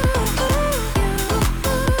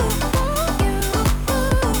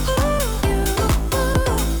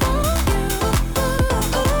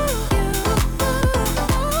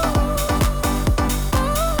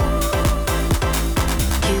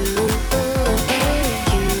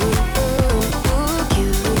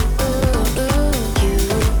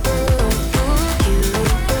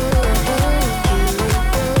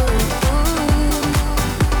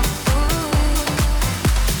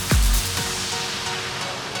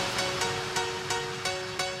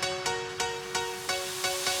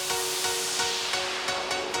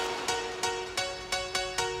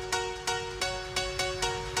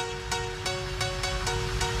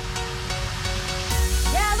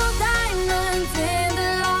yellow diamonds in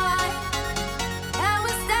the light, and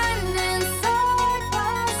we're standing side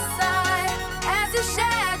by side as your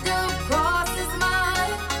shadow crosses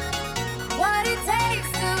mine. What it takes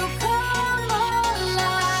to come alive.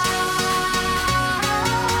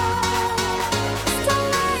 It's the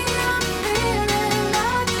way I'm feeling, I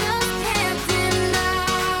just can't deny.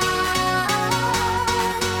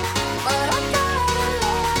 But I gotta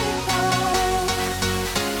let it go.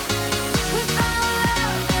 We found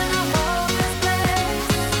love in a hopeless place.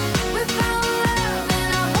 We found love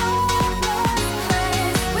in a hopeless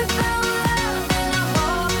place. We found love in a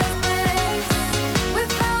hopeless place. We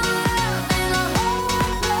found love in a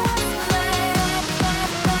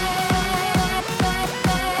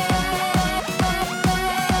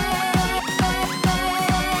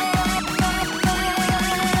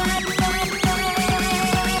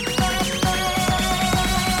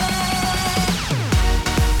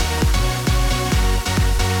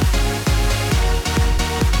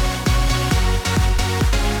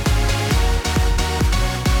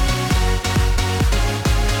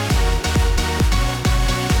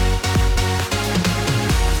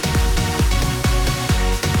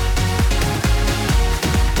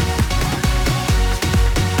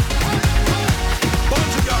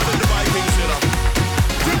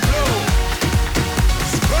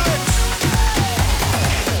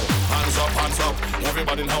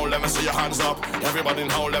Everybody in hole, let me see your hands up. Everybody in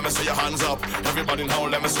hole, let me see your hands up. Everybody in hole,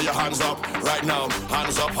 let me see your hands up. Right now,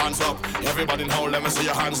 hands up, hands up. Everybody in hole, let me see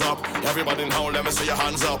your hands up. Everybody in hole, let me see your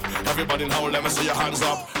hands up. Everybody in hole, let me see your hands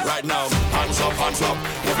up. Right now, hands up, hands up.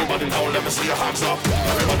 Everybody in hole, let me see your hands up.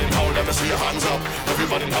 Everybody in hole, let me see your hands up.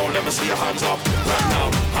 Everybody in hole, let me see your hands up. Right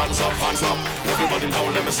now, hands up, hands up. Everybody in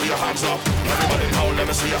hole, let me see your hands up. Everybody in hole, let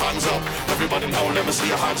me see your hands up. Everybody in hole, let me see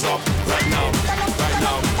your hands up. Right now, right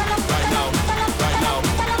now, right now, right now,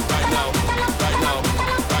 right now, right now, right now,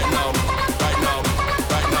 right now, right now,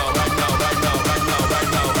 right now, right now, right now, right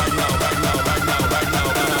now, right now, right now, right now,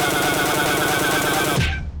 right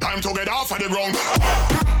now. Time to get off of the ground.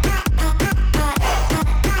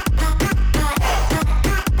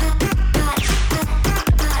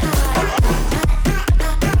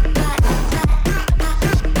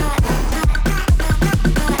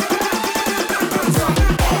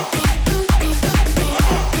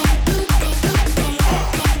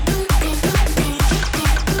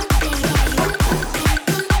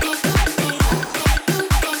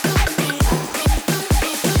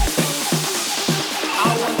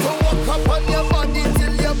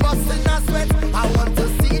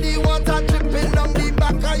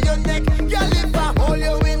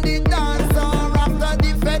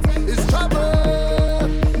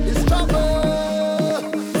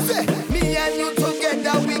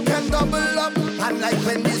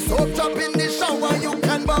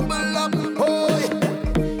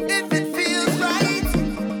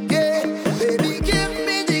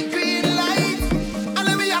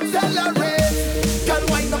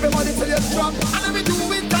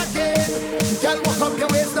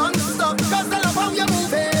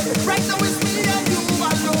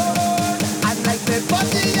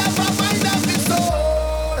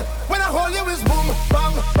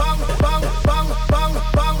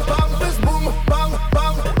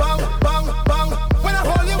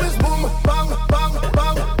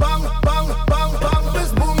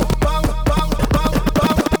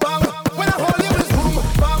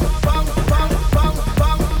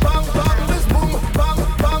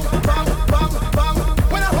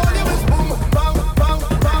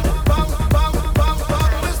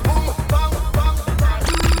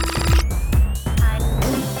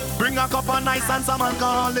 and some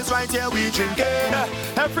alcohol is right here we drinking.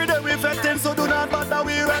 Every day we fetting, so do not bother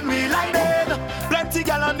we when we lighting. Plenty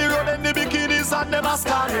gal on the road in the bikinis and the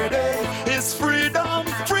masquerade. It's freedom,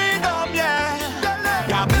 freedom, yeah.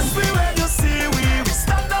 Yeah, miss me when you see we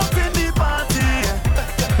stand up in the party.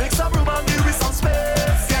 Make some room and give me some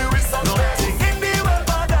space. Give me some nothing in the world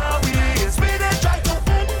bother we. It's we they try to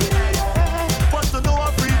end me, yeah. But to know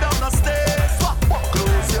our freedom not stays.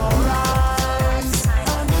 Close your eyes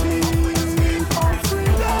and feel our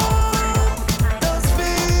freedom. Just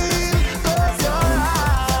feel. Close your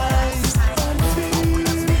eyes and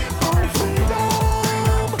feel our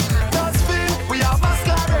freedom. Just feel. We are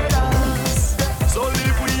masqueraders, so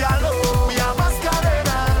live we alone. We are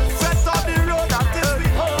masqueraders. Set up the road and till we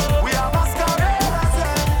home. We are masqueraders,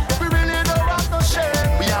 yeah. We really don't have no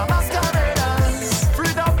shame. We are masqueraders.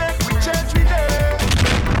 Freedom make we change we day.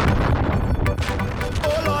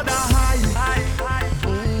 Oh Lord, a high.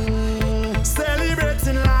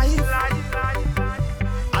 Celebrating life.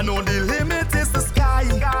 I know the limit is the sky.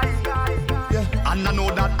 Yeah. And I know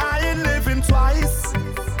that I ain't living twice.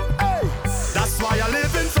 Hey. That's why I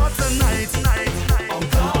living for tonight. On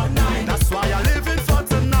cloud nine. That's why I living for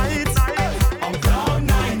tonight. On cloud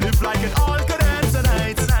nine. Live like it all could end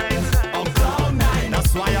tonight. On cloud nine.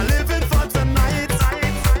 That's why I living for tonight.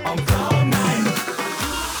 On cloud nine.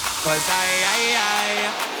 Cause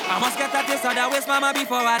I must get a taste of that waste mama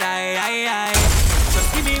before I die.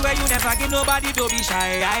 Just give me where you never give nobody, don't be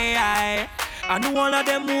shy. I know all of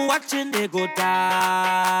them who watching they go tap.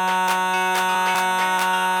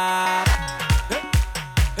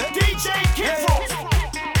 DJ Kid Frost.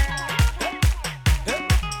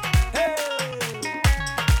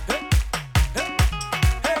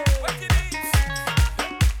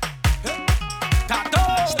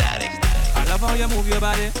 I love how you move your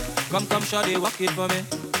body. Come, shawty, walk it for me.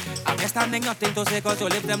 I'm just standing nothing to say cause your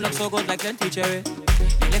lips them look so good like plenty cherry.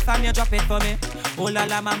 You lift and you drop it for me. Oh la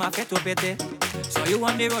la mama, fait to pete. So you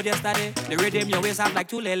on the road yesterday. The rhythm your waist up like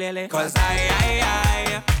two lele. Cause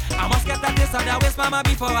I must get that taste of that waist mama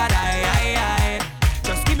before I die.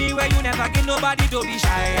 Just give me where you never give nobody, don't be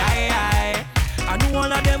shy. I know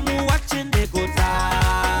all of them who watching they go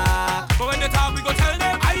talk. But when they talk we go tell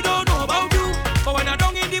them I don't know about you. But when I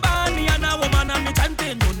don't in the band, me and a woman and me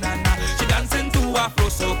chanting no nana. She dancing to Afro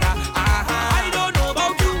soca. I don't know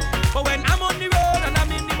about you. But when I'm on the road and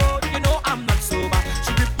I'm in the road, you know I'm not sober.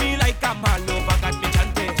 She grip me like I'm all over, got me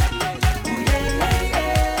chanting.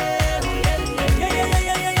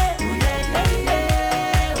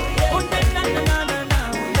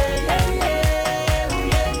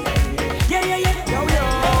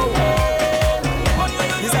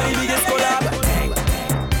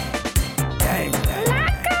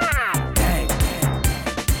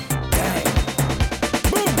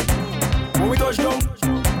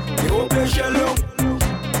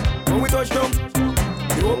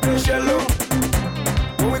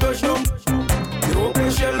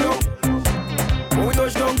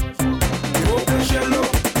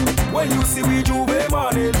 When you see we Juve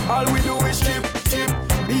morning, all we do is chip.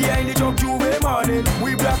 Behind the truck Juve morning,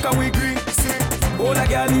 we black and we green, sick. All a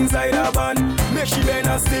girl inside a van, make she bend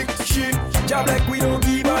and stick, shit. Job like we don't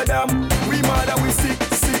give a damn, we mad and we sick.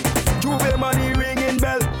 Juve money ringing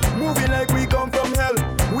bell, moving like we come from hell.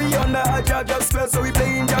 We under a jab spell, so we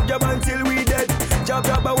playing jab until we dead.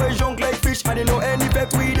 Jab away junk like fish, I don't know any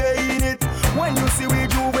bet we dey in it. When you see we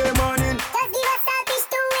Juve morning, just give us a fish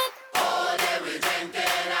to it. All day we drinking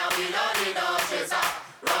and we don't need no chaser.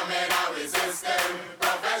 Rum in our system,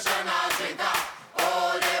 professional drinker.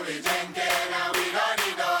 All day we drinking and we don't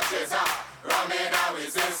need no chaser. Rum in our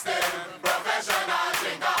system, professional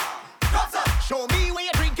drinker. Show me where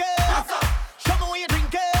you drinking. Show me where you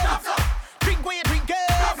drinking. Drink where you drinking.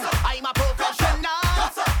 I'm a professional.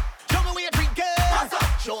 Show me where you drinking.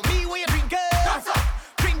 Show me where you drinking.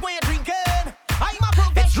 Drink where you drinking. I'm a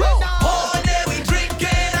professional. All day we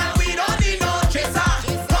drinking and we don't need no chaser.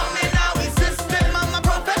 Rum in our system, I'm a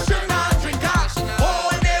professional drinker.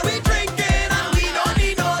 All day we drinking and we don't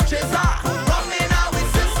need no chaser. Rum in our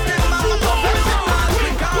system, I'm a professional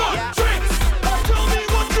drinker. Drinks, tell me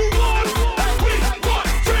what you want, and we want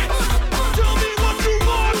drinks. Tell me what you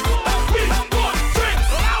want, and we want drinks.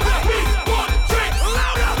 Louder, we want drinks.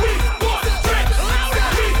 Louder, we want drinks. Louder,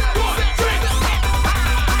 we want drinks.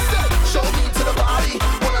 Show me to the body,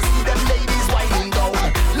 wanna see them ladies winding down.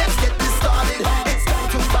 Let's get this started, it's time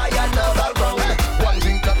to buy another round. One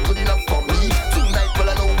drink not good enough for me, tonight well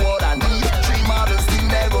I know what I need. 3 models,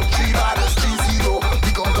 dinero, 3 bottles, 3-0.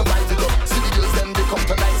 We come to rise it up, see the girls them they come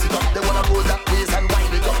to nice it up. They wanna go that place and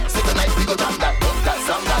wind it up, so tonight we go jam that up. That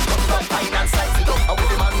song that comes up, fine and slice it up. And with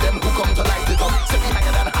the man them who come to light it up, so we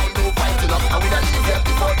higher than high, no fight it up. And with a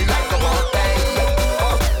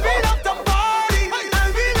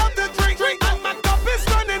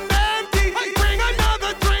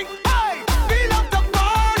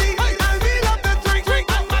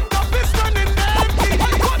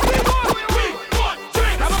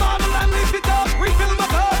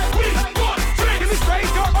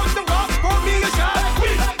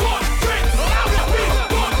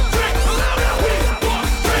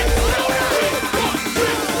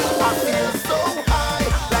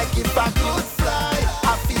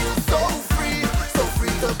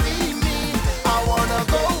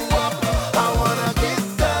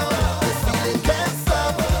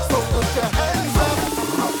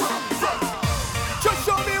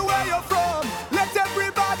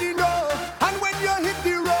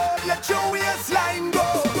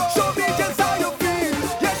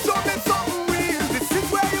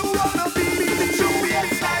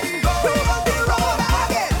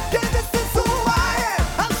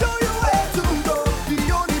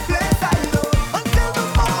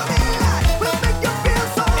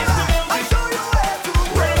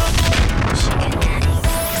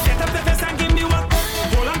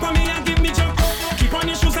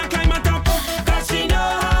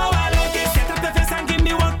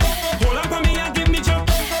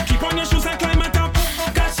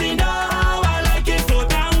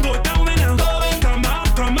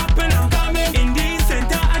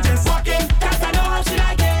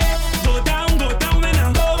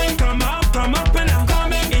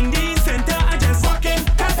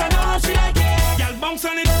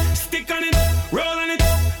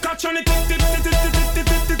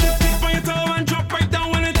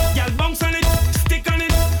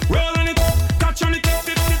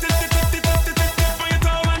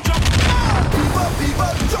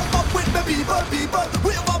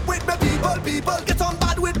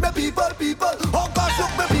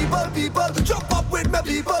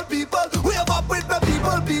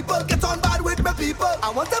people, get on bad with my people. I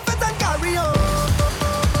want to fit and carry on.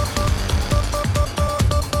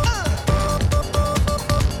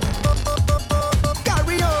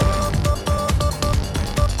 Carry on.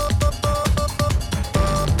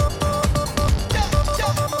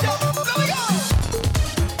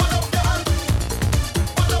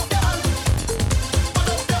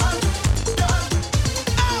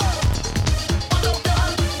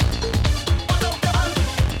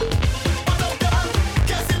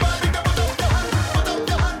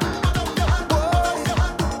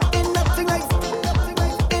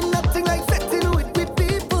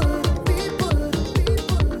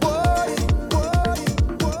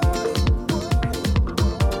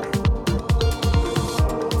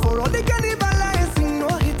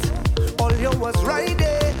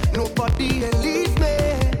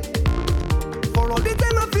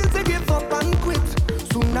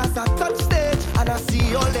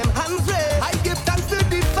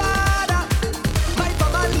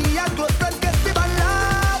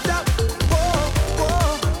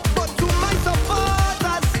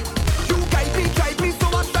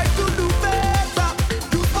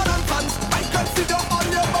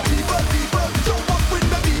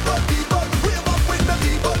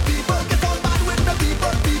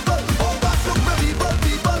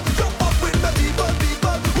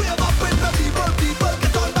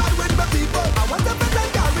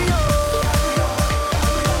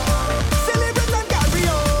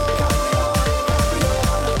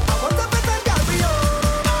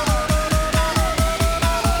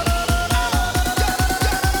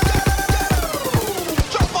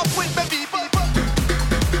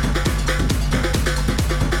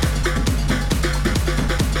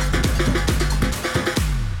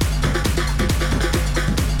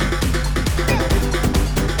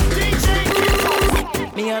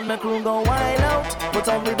 My crew go wild out, put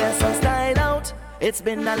on the best and style out. It's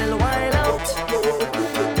been a little while out.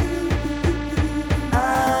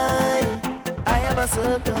 I have a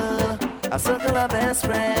circle of best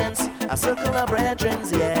friends, a circle of brethren,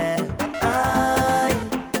 yeah.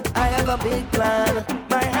 I have a big plan,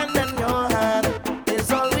 my hand in your hand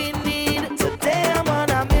is all we need. Today I'm on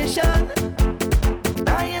a mission,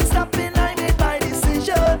 I ain't stopping, I made my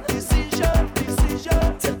decision.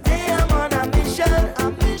 Today I'm on a mission.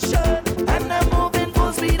 And I'm moving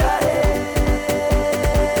full speed ahead.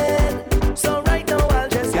 So right now I'll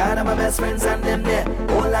just gather my best friends and them there.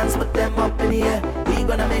 Hold hands, put them up in the air. We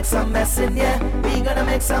gonna make some mess in here. We gonna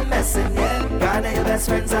make some mess in here. Gather your best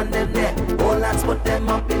friends and them there. Hold hands, put them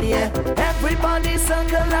up in the air. Everybody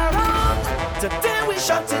circle around. Today we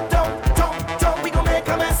shut it down. We gonna make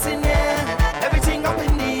a mess in here. Everything up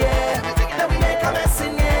in the air. Then we make a mess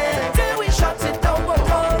in here. Today we shut it down.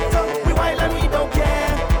 We wild and we don't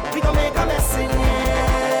care. We gon' make a mess in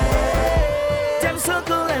here. Them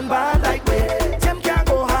circle and bad like we. Them can't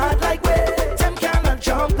go hard like we. Them cannot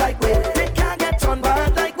jump like we. They can't get on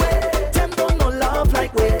bad like we. Them don't know love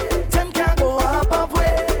like we. Them can't go above we.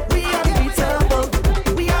 We unbeatable.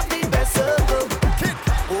 We have the best circle.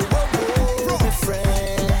 Oh, my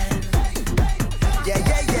friend.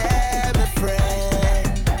 Yeah.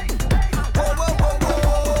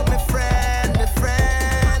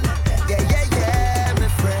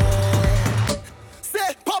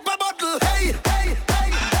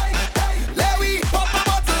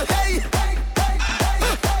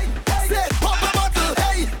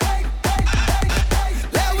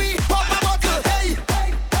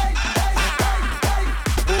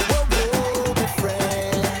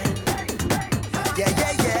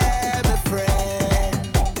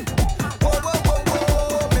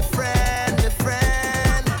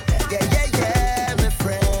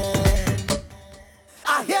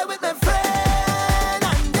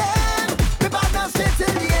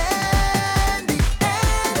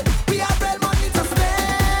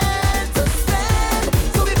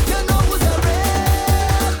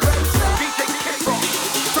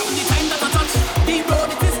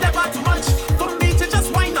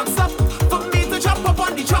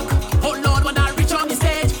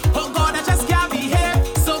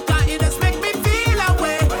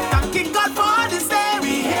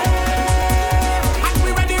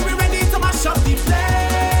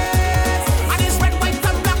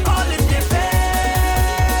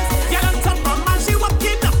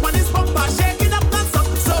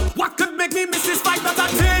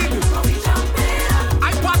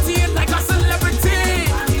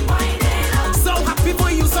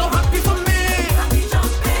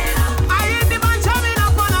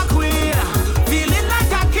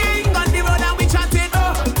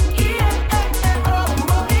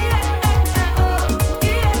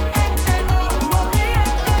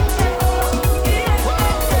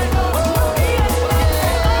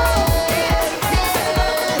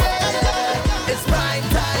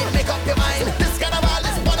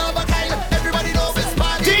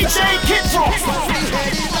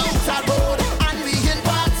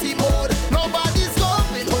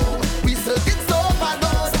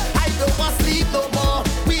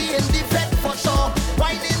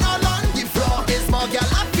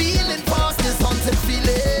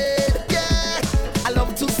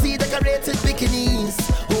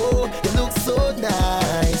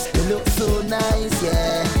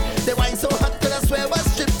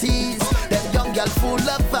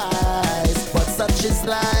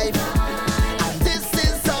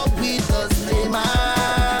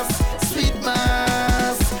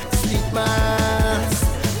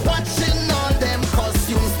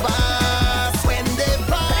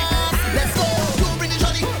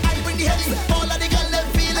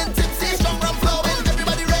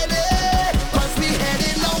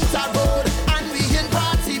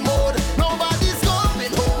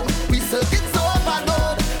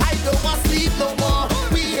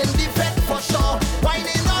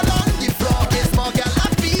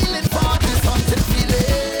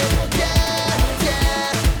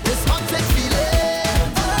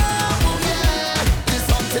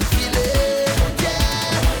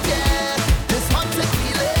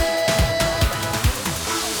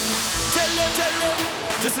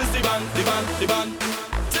 the band.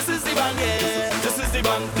 This is the band, yeah. This is the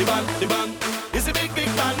band, the band, the band. It's a big, big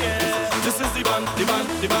band, yeah. This is the band, the band,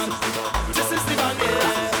 the band. This is the band,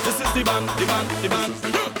 yeah. This is the band, the band, the band.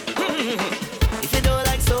 If you don't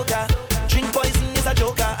like soca, drink poison is a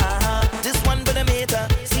joker. This one for the meter.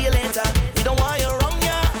 See you later. We don't want you wrong,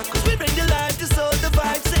 yeah. 'Cause we bring the life, the soul, the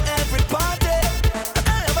vibes to every party.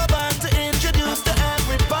 I have a band to introduce to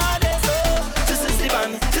everybody. So this is the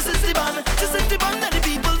band, this is the band, this is the band that the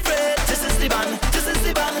people afraid. This is the band, this is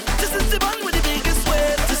the band, this is the band with the biggest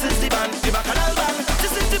weight. This is the band, the bacchanal band.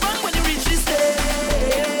 This is the band when you reach the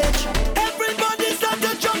stage. Everybody start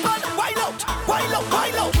to jump and wild out, wild out,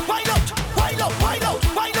 wild out, wild out, wild out, wild out,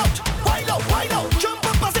 wild out, wild out, wild out. Jump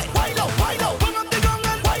up and say wild out, wild out. Bang up the gong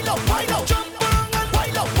and wild out, wild out. Jump bang and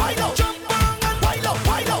wild out, wild out. Jump bang and wild out,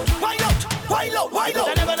 wild out, wild out, wild out, wild out.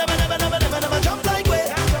 Never, never, never, never, never, never jump like we.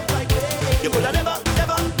 You coulda never,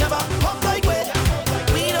 never, never hop like we.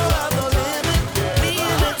 We don't have no limit. We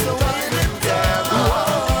in it to win it down.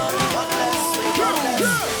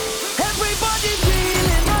 Everybody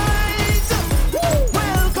feeling right.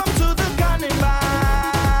 Welcome to the carnival.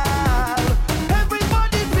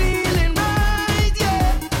 Everybody feeling right, yeah.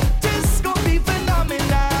 Disco be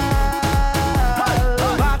phenomenal.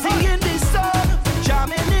 Party in the sun,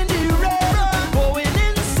 jamming in the rain, going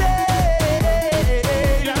insane.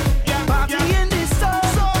 Party in the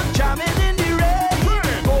sun, jamming in the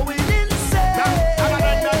rain, going insane.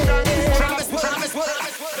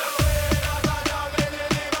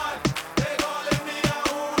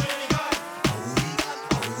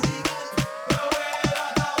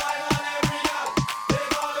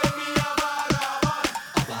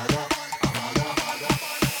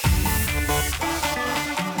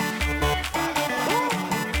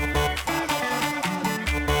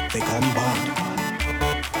 They call me Bond,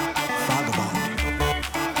 Vagabond,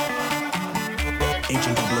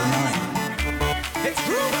 Agent 009. It's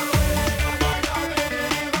true.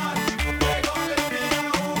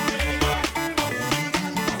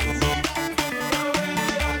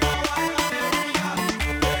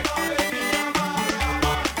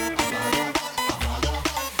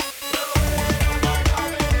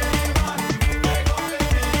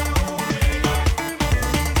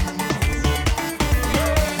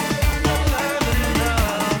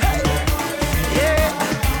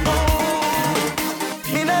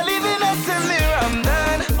 Me not living up till me I'm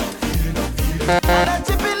done. Not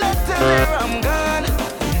chipping up till me I'm gone.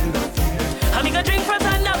 I'm gonna drink from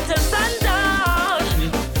sun up till sundown.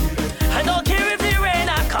 I don't care if the rain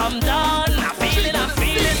I come down. I'm feeling, I'm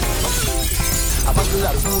feeling. I buckle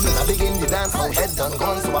up soon and I begin to dance. My head done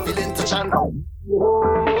gone, so I feel into chant. Oh,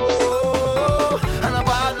 and a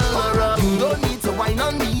bottle of rum. You don't need to wine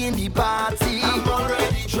on me in the party. I'm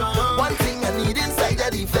already drunk. One thing I need inside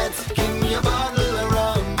of the fete. Give me a bottle of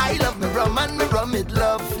rum. I love me rum and me rum it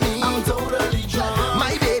love me. I'm totally drunk.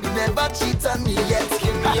 My baby never cheat on me yet.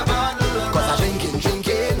 Give me a bottle of rum. 'Cause I drinking,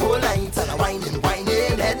 drinking whole night and I whining,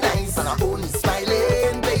 whining, head nice and I only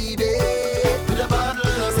smiling, baby. With a bottle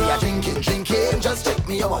of rum. See I drinking, drinking, just check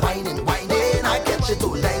me out, whining, whining. I catch it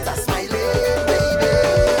all night, I smiling, baby.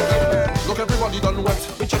 Look, everybody done wet,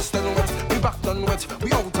 we chest done wet, we back done wet,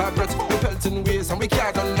 we out of breath, we pelting ways and we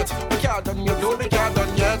can't done yet, we can't done yet, no we can't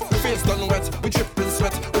done yet. We face done wet, we dripping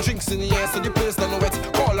sweat, we drinks in the air so the place done wet.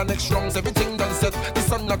 Call our next rounds, everything done set. The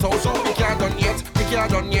sun not out, so we can't done yet, we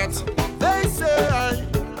can't done yet. They say,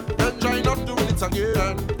 then try not doing it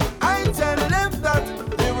again. I tell them that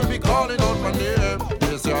they will be calling out my name.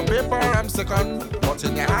 They say on paper I'm second, but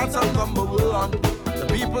in their hearts I'm number one. The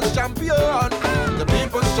people's champion, the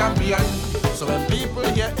people's champion. So when people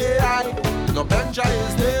hear AI, no Benja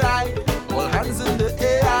is the eye. All hands in the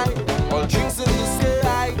AI, all drinks in the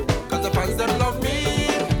sky. 'Cause the fans them love me,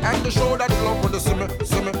 and they show that love when they see me,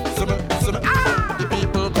 see me, see me, see me. Ah! The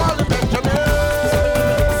people call me Benjamin.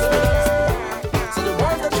 So the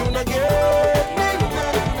ones that tune again.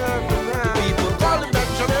 The people call me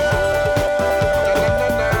Benjamin.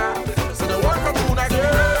 So the ones that tune again.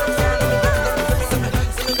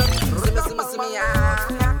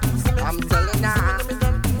 I'm telling ya,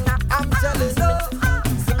 I'm telling you,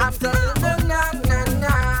 I'm telling you, nah, nah,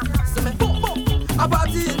 nah. So me boom, boom, I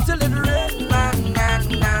party until it rain, nah, nah,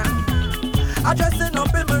 nah. I dressing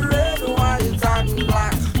up in my red, white and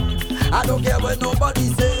black. I don't care what nobody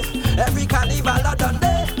say. Every carnival I done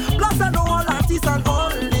there. Plus I know all artists and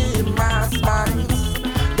only mass bands.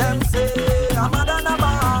 Them say I'm a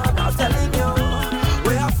man. I'm telling you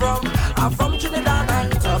where I'm from Trinidad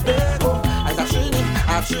and Tobago.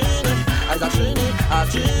 I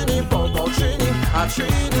Trini, Popo Trini,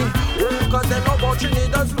 Trini. Cause they know about Trini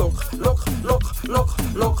does look.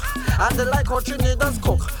 And they like how Trini does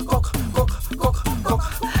cook.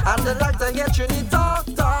 And they like to hear Trini talk.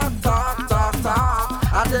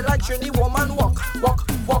 And they like Trini woman walk.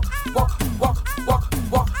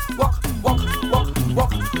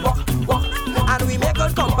 And we make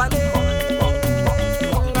good company.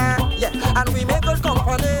 Yeah, and we make good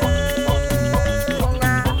company.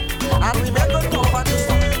 And we make good company.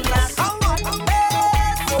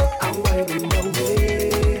 I'm winding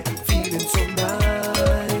away, feeling so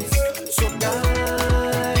nice, so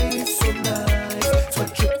nice, so nice. So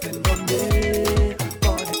drifting on me,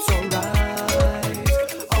 but it's alright.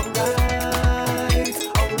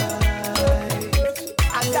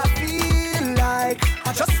 And I feel like I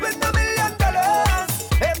just win $1 million.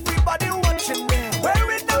 Everybody watching me,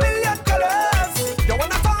 wearing $1 million. You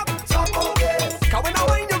wanna talk? Talk okay. 'Cause when I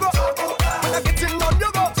wine you go, when I get in on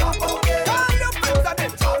you go, talk okay. Call your friends and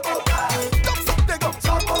then talk okay. Thumbs up they go,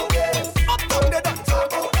 talk okay. Up down they don't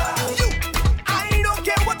talk okay. You, I don't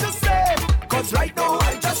care what you say, 'cause right now I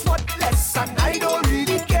just want less and I don't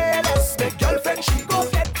really care less. My girlfriend she go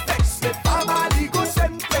get vexed, my family go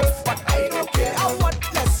send text, but I don't care. I want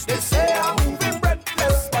less. They say I'm moving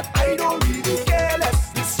breathless, but I don't really care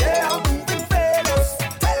less. They say I'm moving fearless.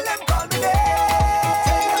 Tell them call me name.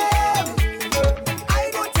 I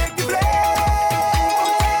don't take the blame.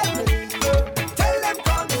 Tell them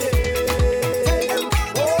call me name.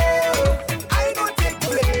 Oh, I don't take the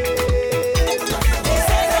blame.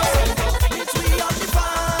 It's we on the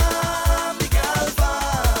farm, the girl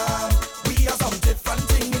farm. We are some different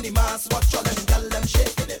thing in the mass. Watch all them girl them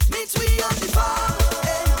shaking it. Meets we on the farm,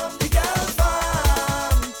 the girl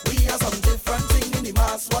farm. We are some different thing in the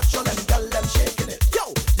mass. Watch all them girl them shaking it. Yo,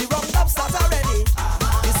 the roundup start already.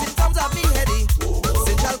 The symptoms have me heady.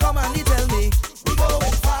 Since y'all come and you tell me we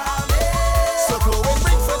going farming. So go and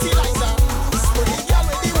bring fertilizer. Spray the girl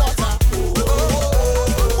with the water.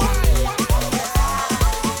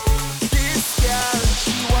 This girl,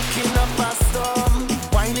 she walking up a storm,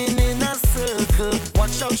 whining in a circle.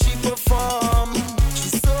 Watch how she perform.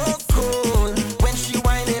 She's so cool when she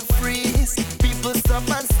whine and freeze. People stop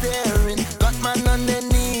and staring. Got man on their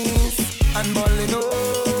knees and balling. Oh,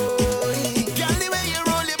 girl, the way you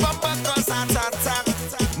roll your bumper cause heart attack,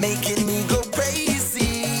 making me go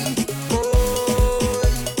crazy. Oh,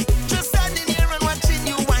 just standing here and watching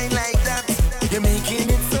you whine like that. You're making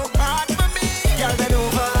it so hard for me. Girl, bend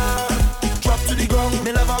over, drop to the ground.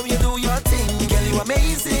 Me love how you do your thing. Girl, you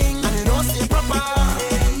amazing and you know stay proper.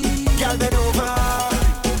 Girl, bend over,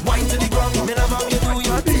 whine to the ground. Me love how you do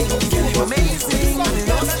your thing. Girl, you amazing and you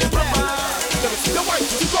know stay proper. The white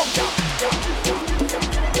to go down.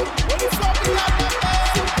 When it's something like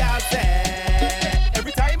that,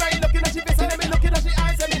 every time I looking at your face and me looking at your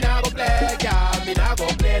eyes, and me nah go play, yeah, me nah go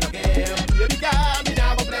play no game. Baby girl, me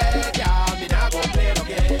nah go play, yeah, me nah go play no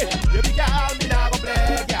game. Baby girl, me nah go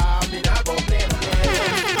play, yeah, me nah go play no game.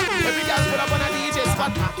 Every girl pull up on a DJ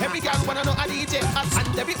spot, every girl wanna know a DJ hot,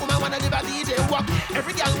 and every woman wanna give a DJ walk.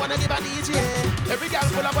 Every girl wanna give a DJ. Every girl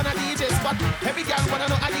pull up on a DJ spot, every girl wanna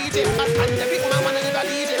know a DJ hot, and every woman wanna give a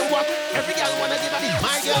DJ walk. Every girl wanna give a DJ.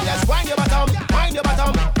 My girl, just wind your bottom, wind your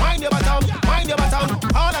bottom, wind your bottom, wind your bottom.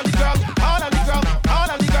 All on the ground, all on the ground,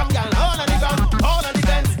 all on the ground, girl, all on the ground, all on the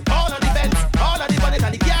fence, all on the fence, all on the bonnet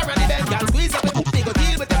and the car and the bed. Girl, squeeze up with the go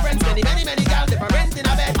deal with your friends. Many girls different in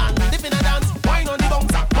a bed and dip in a dance. Wine on the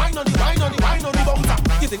bouncer, wine on the bouncer.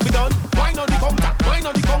 You think we done? Wine on the counter,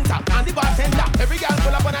 and the bartender. Every girl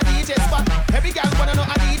pull up on a DJ spot. Every girl wanna know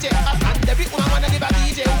a DJ hot, and every woman wanna give a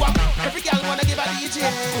DJ walk. Every girl wanna give a DJ.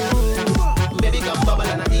 Baby come bubble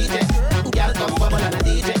and a DJ. Girl come bubble and a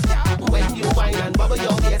DJ. When you wine and bubble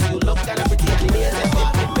your face, you look kinda pretty and amazing.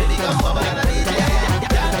 Baby come bubble and a DJ.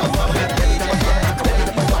 Girl come bubble and a DJ. When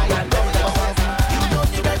you wine and bubble your face, you don't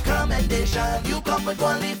need recommendation. You come with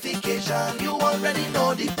qualification. You already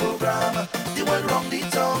know the program. The world wrong the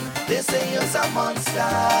tongue. They say you're a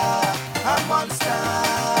monster.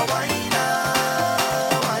 Whiner.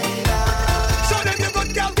 So them you good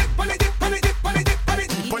girl, dip on it, dip on it, dip on it, dip on it.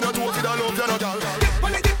 Dip on your toe for the love, you know, girl. Dip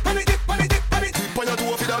on it, dip on it, dip on it, dip on it. Dip on your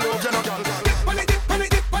toe for the love, you know, girl. Dip on it, dip on it,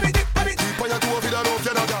 dip on it, dip on it. Dip on your toe for the love,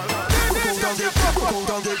 you know, girl.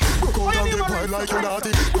 Go out and get wild like you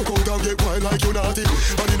naughty. Go out and get wild like you naughty.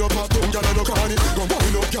 And you know pop down, girl, and no carny. Go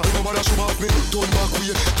wind up, girl, no matter show off me. Turn back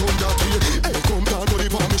way, turn that way. Hey, come down, go the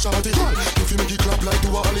palm, me shawty. If you make it clap like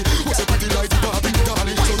Duali, what's a pretty like the Barbie,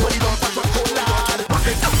 darling. So run back, hold on. Rock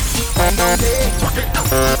it up, bend down there, rock it up,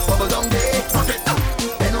 bubble down there, rock it up.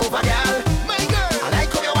 Bend over, girl, my girl. I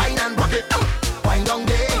like how you wine and rock it up. Wine down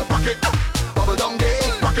there, rock it up, bubble down there,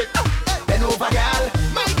 rock it up. Bend over, girl,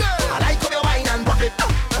 my girl. I like how you wine and rock it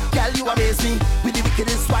up. Girl, you amaze me with the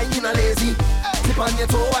wickedest wine, you know lazy. Tip on your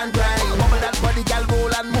toe and grind. Bubble that body, girl,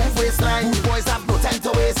 roll and move waistline.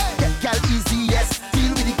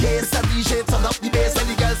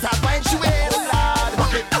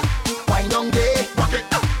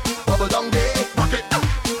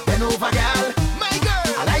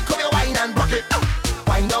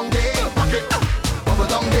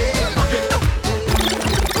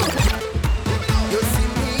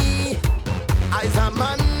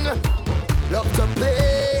 love to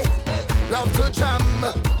play, love to jam.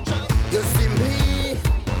 You see me,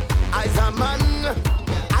 I's a man.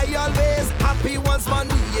 I always happy once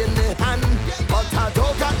money in the hand, but I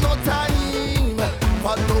don't got no time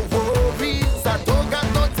for no worries. I don't got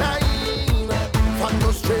no time for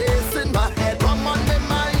no stress in my head. I'm on my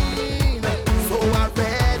mind, so I'm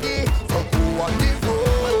ready to go on the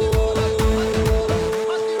road.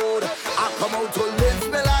 I come out to live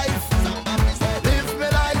my life,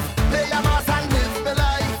 play a mass and live my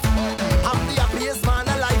life. I'm the happiest man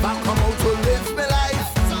alive. I come out to live my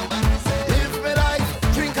life,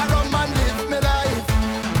 drink a rum and live my life.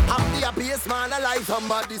 I'm the happiest man alive.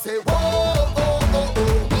 Somebody say, whoa, oh, oh,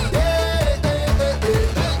 oh. Yeah, yeah, yeah,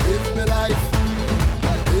 yeah. Live my life,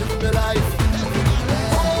 live my life.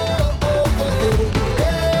 Oh, oh, oh, oh.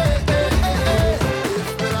 Yeah, yeah, yeah, yeah.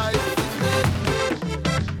 Live my life.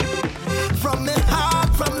 From the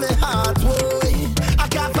heart, boy, I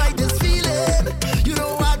can't fight this feeling. You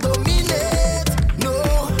know I don't mean it. No,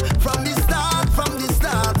 from the start,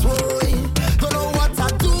 boy. Don't know what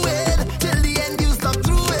I'm doing till the end. You stop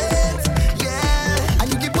through it, yeah. And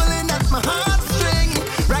you keep pulling at my heartstring,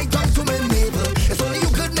 right down to my navel. It's only you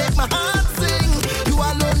could make my heart sing. You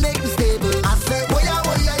alone make me stable. I say, oh yeah,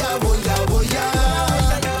 oh yeah, yeah, oh yeah, oh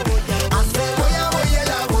yeah. I say, oh yeah, oh yeah,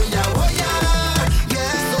 yeah, oh yeah, oh yeah.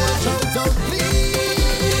 Yeah, so shout out,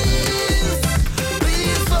 please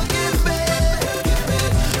forgive me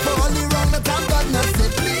for all the wrong that I've done. I say,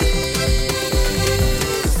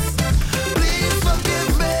 please forgive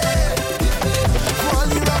me for all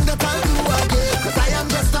the wrong that I'll do again. 'Cause I am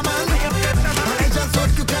just a man, and I just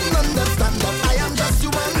hope you can understand that I am just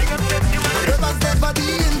human. It was never the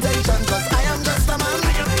intention, 'cause I am just a man,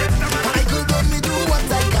 and I could only do what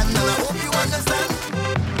I can, and I hope you understand.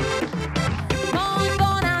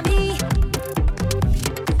 Bon ami,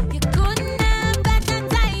 you couldn't have better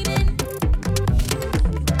timing.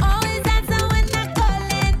 Always answer when I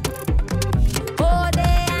calling. All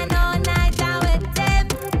day and all night I with them.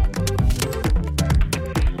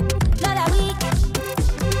 Not a week,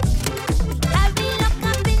 I've been locked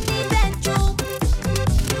up in the bedroom.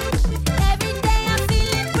 Every day I'm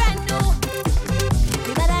feeling brand new.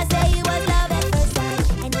 You better say it was love at first sight,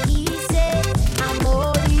 and he said I'm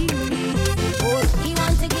all you need. Oh, he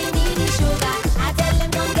wants to give me the sugar. I tell him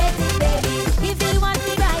don't get it, baby. If he wants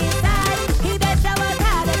me by his side, he better work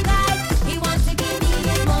hard and guide. He wants to give me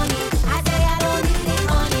his money. I say I don't need his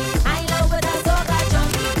money. I love with a soca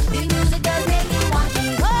junkie. The music does make me want me.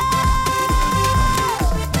 Oh,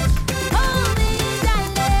 hold me,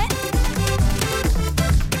 darling.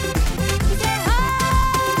 He said,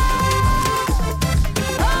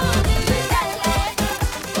 hold me, darling.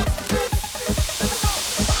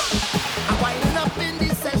 I'm winding up in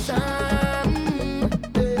this session.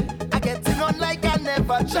 I getting on like I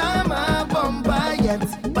never jam a bumper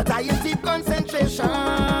yet, but I in deep concentration.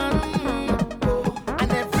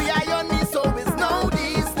 And every eye on me, so it's now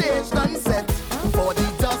the stage done set for the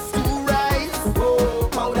dust to rise. Oh,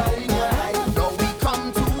 powder in your eye. Now we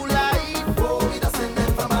come to life. Oh, we just send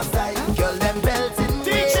them from our side. Girl, them belting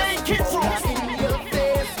DJ Kid waist in your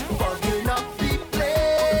face, fogging up the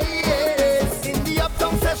place. In the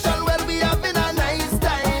uptown session, well, we having a nice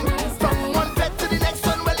time. From one bed to the next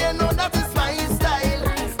one, well, you know that is my style.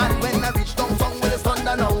 And when I reach downtown, well, it's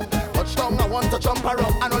thunder now. Touchdown, I want to jump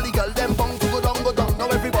around. And all the girl them bong to go down, go down. Now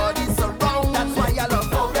everybody's around. That's why I love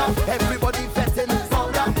powder. Everybody vetting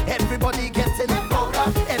powder. Everybody getting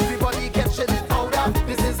powder. Everybody catching powder.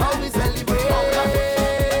 This is how we celebrate powder.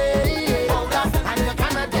 And you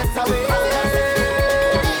cannot get away.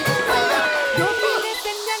 Don't be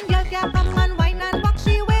listening, girl, girl, come and wine and walk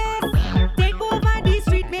she waist. Take over the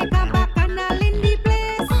street, make a bacchanal in the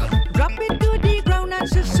place. Drop it to the ground and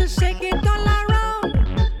shake it all around.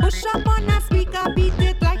 Push up on a speaker, beat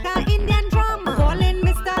it like a Indian drum. Calling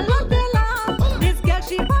Mr. Lotella. This girl,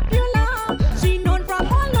 she popular. She known from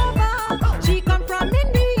all over. She come from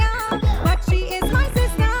India, but she is my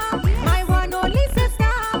sister, my one only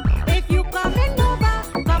sister. If you coming over,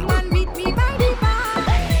 come and meet me by the bar.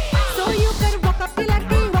 So you can walk up the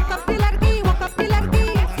ladki, walk up the ladki, walk up the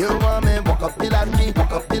ladki. You want me walk up the ladki,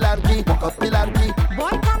 walk up the ladki, walk up the ladki.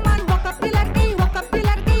 Boy, come and walk up the ladki, walk up the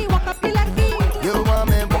ladki, walk up the ladki. You want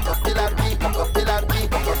me walk up the ladki, walk up the ladki,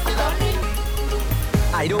 walk up the ladki.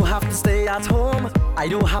 I don't have to stay at home. I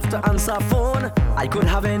don't have to answer phone. I could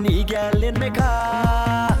have any girl in my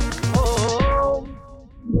car. Oh,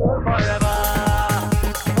 forever.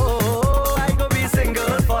 Oh, I could be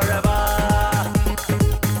single forever.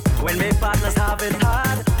 When my partners have it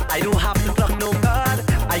hard, I don't have to pluck no card.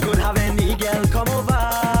 I could have any girl come over.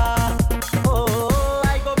 Oh,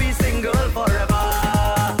 I could be single forever.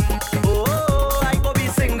 Oh.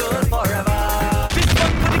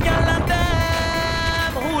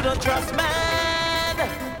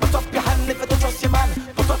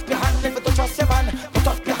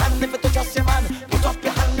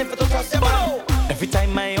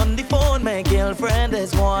 friend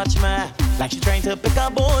is watch me. Like she trying to pick a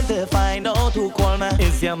bone to find out who call me.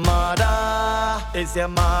 Is your mother? Is your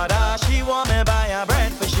mother? She want me buy a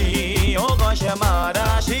bread for she. Oh gosh, your mother.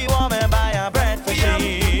 She want me buy a bread for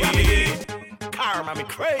she. Karma me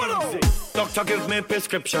crazy. Doctor give me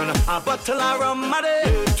prescription. A bottle of rum a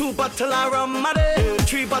day, 2 bottle of rum a day,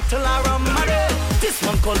 3 bottle of rum a day. This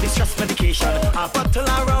one called distress medication. A bottle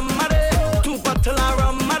of rum a day, 2 bottle of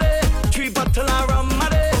rum a day, 3 bottle of rum a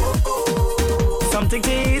day. Something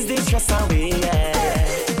to ease the stress away.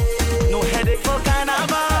 Yeah. No headache for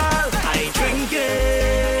carnival. I drink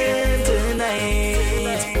it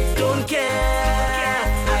tonight. Don't care.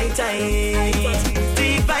 I tight.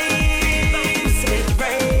 Deep vibes, it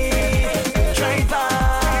right. Drive by,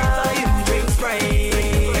 you drink Sprite.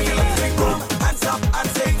 If you love to drink rum, hands up and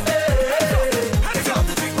sing. If you love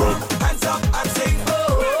to drink rum, hands up and sing.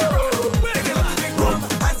 If you love to drink rum,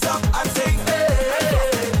 hands up and sing.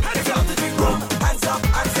 If you love to drink rum, hands up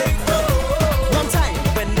and sing. One time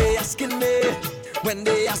when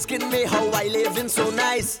they asking me how I living so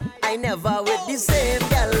nice, I never with the same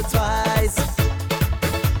girl twice.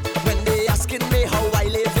 When they asking me how I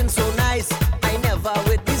living so nice, I never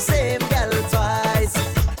with the same girl twice.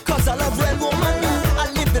 Cause I love real woman,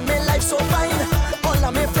 I living my life so fine. All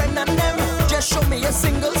of my friend and them just show me a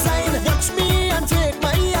single sign. Watch me and take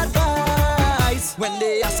my advice. When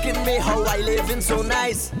they asking me how I living so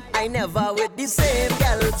nice, I never with the same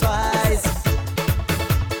girl twice.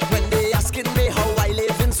 When they asking me how I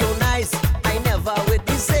living so nice, I never with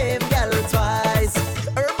the same girl twice.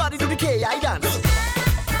 Everybody do the K.I. dance.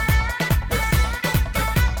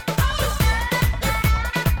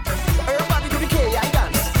 Everybody do the K.I.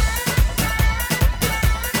 dance.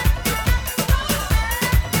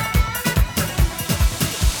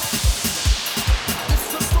 This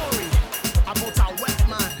is a story about a wet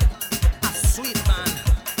man, a sweet man,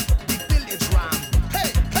 the village ram. Hey,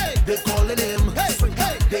 hey, they calling him. Hey,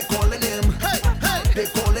 hey, they calling him. Hey, hey, they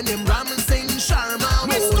calling him Ram Singh Sharma.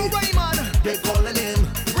 Mr. Raymond, they calling him.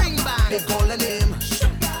 Ring band, they calling him.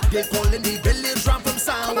 They calling the village ram from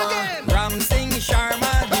Sawa. Ram Singh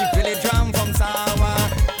Sharma, the village ram from Sawa.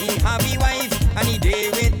 He have a wife and he day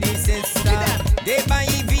with the sister. They buy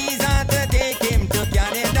a visa to take him to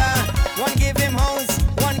Canada. One give him house,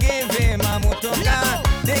 one give him a motor car.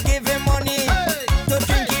 They give him money to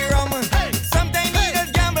drink the rum. Sometimes he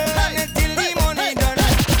does gamble and until the money done.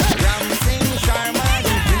 Ram Singh Sharma,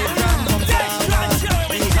 the village ram from Sawa.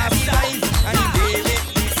 He have a wife and he day with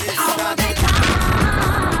the sister.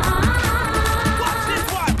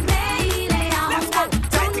 Let's go.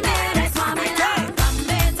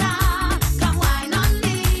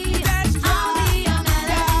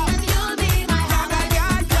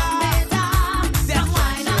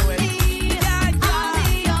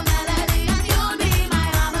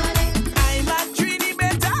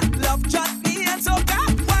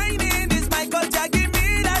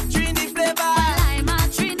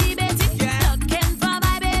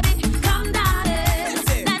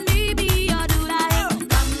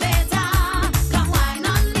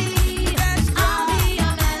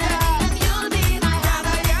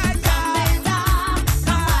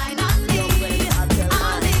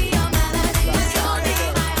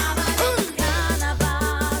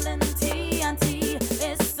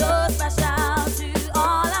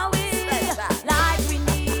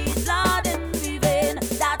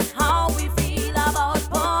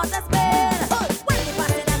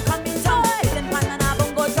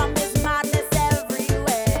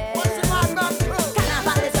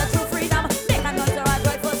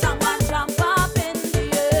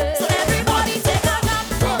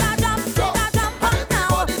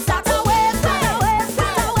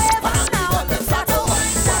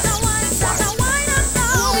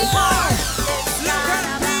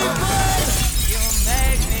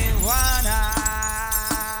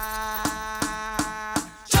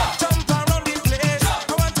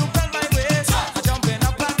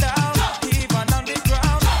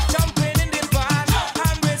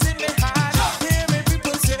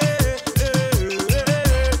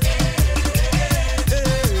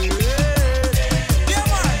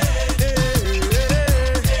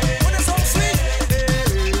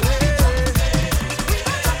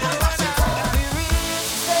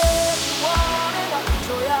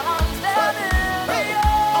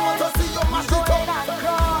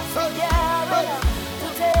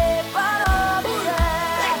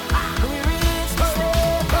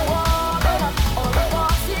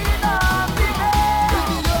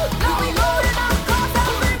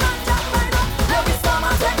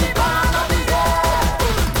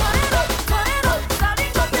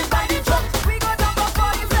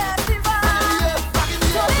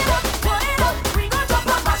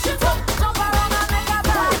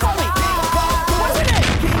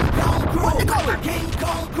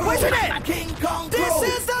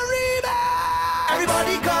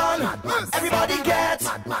 Everybody gone, everybody get,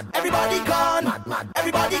 everybody gone,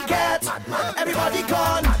 everybody get, everybody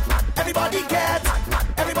gone, everybody get,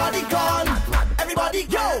 everybody gone, everybody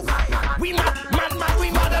yo. We mad, we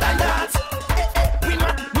madder than that. We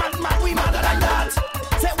mad, we madder than that.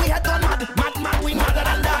 Say we had done mad, we madder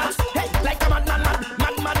than that. Hey, like a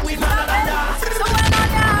mad, we madder than that. So when I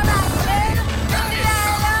down in the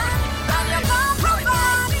island, and you come from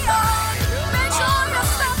body on, make sure you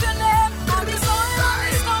stop your name on the soil and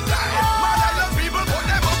the stumbling block. Mother people put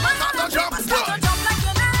them up and start to jump. Start to jump like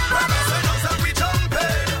your name. Say no, say we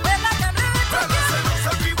jumping. When like them little kids. Say no,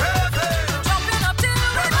 say we waving. Jumping up till we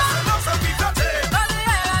Say no, say we floating. on the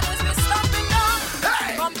island is we stomping down.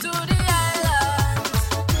 Come to the island.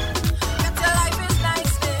 Bet your life is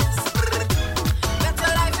niceness. Bet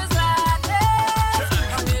your life is gladness.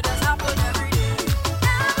 And it does happen every day.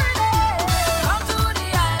 Every day. Come to the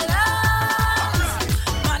island.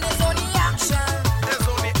 Man, it's only action. There's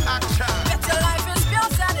only action. Bet your life is pure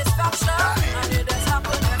satisfaction. And it does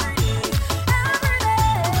happen every day. Every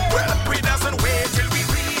day. Well, we doesn't wait till we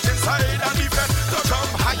reach inside and defend. So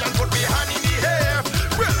jump high and put me hand in the air.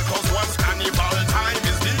 Well, cause once carnival time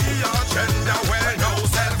is the agenda. Well, no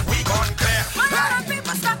self, we gone clear. Man,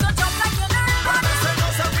 people start to jump like your name. Say no,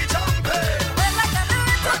 say we jumping. When like them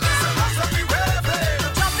little kids. Say no, say we waving.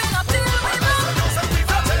 Jumping up till we Say no, say we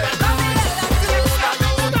floating.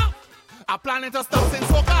 I'm planning to stop sing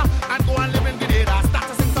soca and go and live in Grenada. Start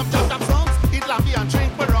to sing some jump songs, eat laffy and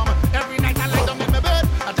drink with rum. Every night I lie down in my bed,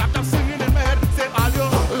 I jump singing in my head, say all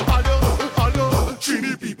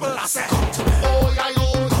Trini people I say, oh yeah yo,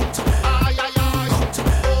 ay ay ay,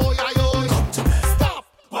 oh yeah yo, stop,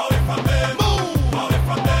 Away from them, move, away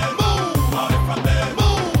from them, move, away from them.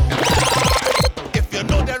 move. If you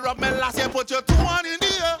know they rub me last year, put your 2 on in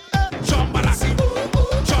the air. Jumbalasi,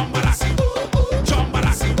 jumbalasi,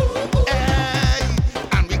 jumbalasi. Hey,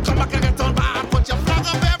 and we come back and get on back, put your flag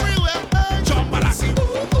up everywhere. Hey, jumbalasi.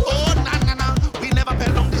 Oh na na, we never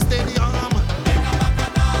fell down the stadium.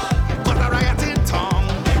 But a riot in town.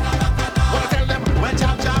 What I tell them when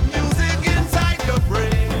jab music inside your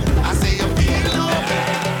brain. I say you feel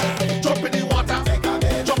okay. Jump in the water,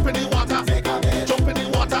 jump in the water, jump in the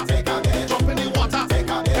water, jump in the water.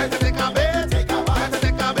 Had to take a bait, had to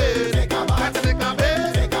take a bait, had to take a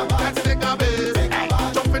bait, had to take a bait. Hey,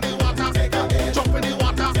 jump in the water, jump in the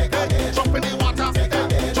water, jump in the water,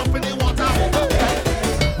 jump in the water.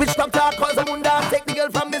 Which doctor cause a munda? Take the girl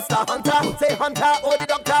from Mr. Hunter. Say Hunter, oh the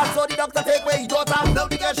doctor, so the doctor take away his daughter. Now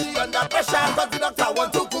the girl she under pressure, cause the doctor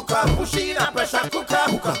want to cook her. Push in a pressure cooker,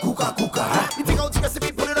 cooker. You take out the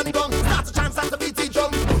recipe, put it on the gun. Start to chant, start to beat the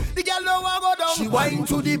drum. The girl know I go down. She whine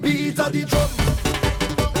to the beat of the drum.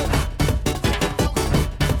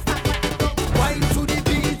 Whine to the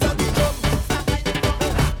beat of the drum.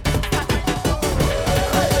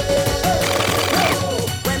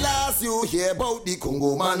 When last you hear about the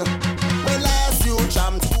Congo man? When last you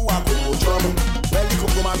jam to a Congo drum? Well, the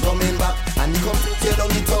Congo man coming back and he come to tear down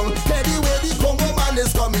the tongue. Tell the way the Congo man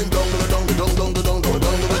is coming down, down, down, down, down, down, down, down,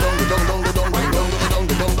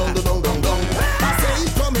 down, down, down, down. I say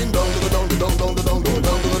he's coming down, down, down, down, down, down,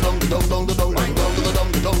 down,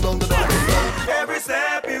 down, down. Every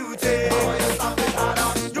step you take,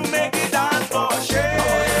 you make it dance for shame.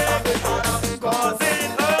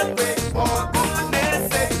 Causing earthquake, for goodness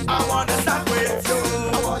sake, I wanna start with you.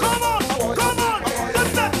 Come on, let's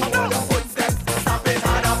step now. Footsteps, stop it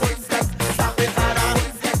harder, footsteps, stop it harder,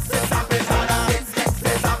 footsteps, stop it harder,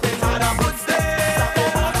 footsteps, stop it harder, footsteps,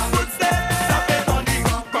 stop it on the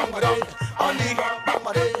ground, on the ground.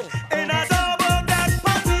 In a double deck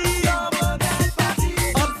party,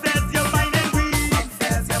 upstairs you're finding we,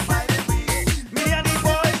 me and the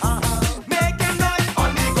boys making noise on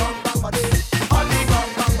the ground, on the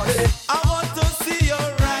ground. I want to see your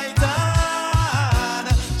right hand,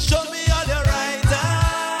 show me all your right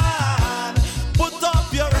hand, put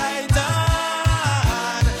up your right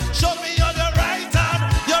hand, show me all your right hand,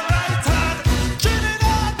 your right hand.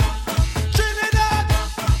 Trinidad, Trinidad,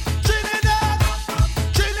 Trinidad,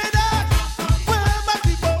 Trinidad. Where my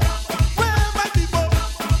people? Where my people?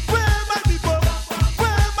 Where my people?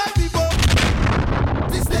 Where my people?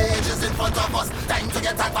 The stage is in front of us, time to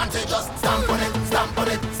get advantageous. Stamp on it, stamp on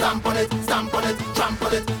it, stamp on it, stamp on it,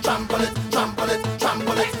 trample it, trample it, trample it,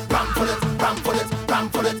 trample it, trample it, trample it,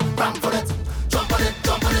 trample it, trample it, jump on it,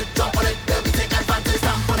 jump on it, jump on it, baby take advantage.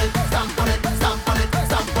 Stamp on it, stamp on it, stamp on it,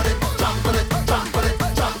 stamp on it, trample it, trample it,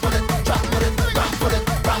 trample it, trample it, trample it,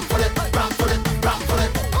 trample it, trample it, trample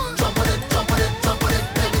it, jump on it, jump on it, jump on it,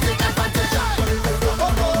 baby take advantage.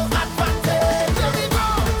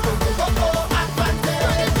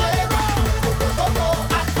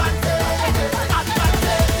 Advantage.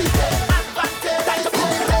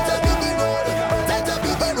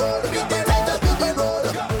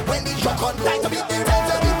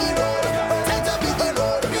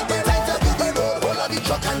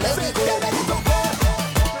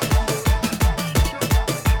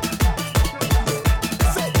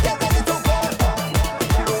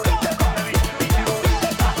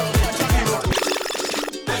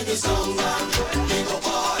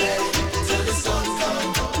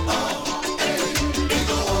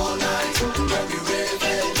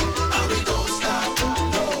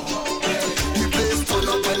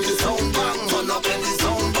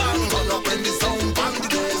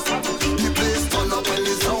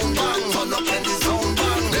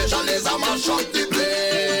 mash up the place.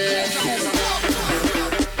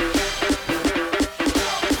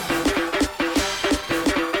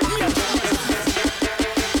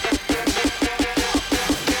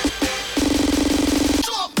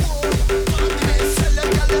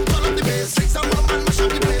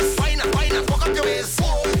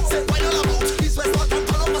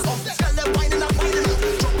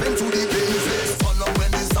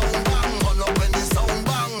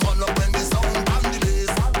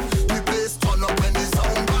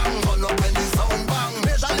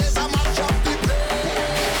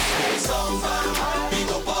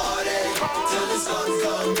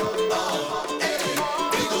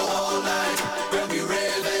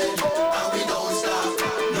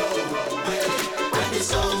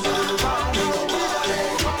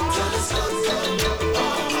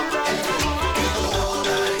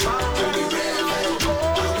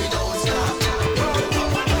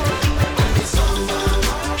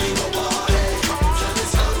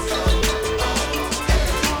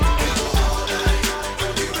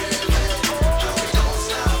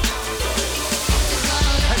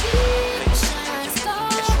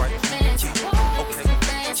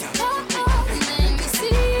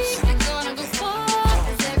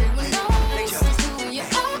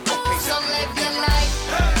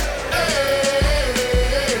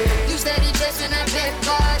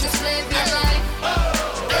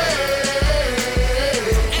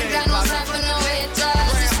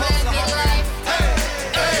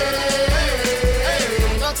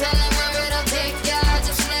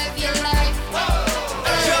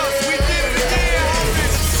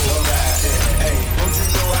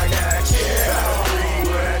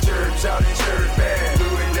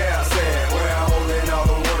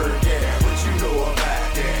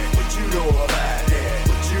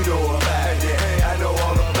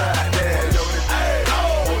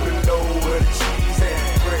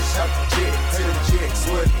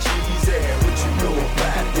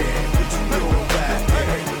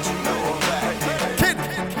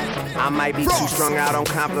 Might be too strung out on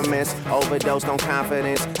compliments, overdosed on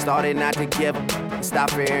confidence, started not to give a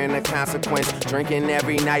stop fearing the consequence, drinking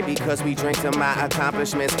every night because we drink to my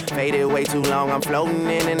accomplishments, faded way too long, I'm floating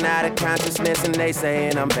in and out of consciousness and they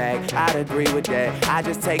saying I'm back, I'd agree with that, I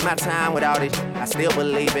just take my time with all this I still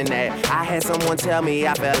believe in that, I had someone tell me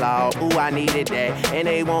I fell off, ooh I needed that, and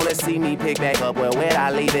they wanna see me pick back up, well where'd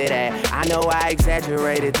I leave it at, I know I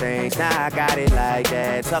exaggerated things, now I got it like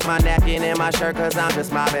that, tuck my napkin in my shirt cause I'm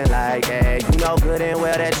just mobbing like that. You know good and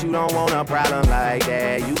well that you don't want a problem like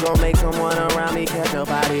that. You gon' make someone around me catch your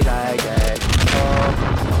body like that.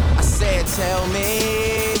 Oh. I said, tell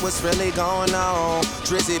me what's really going on.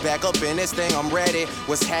 Drizzy back up in this thing, I'm ready.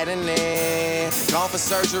 What's happening? Gone for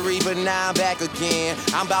surgery, but now I'm back again.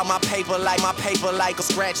 I'm about my paper like a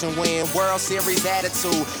scratch and win. World Series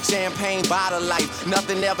attitude, champagne bottle life.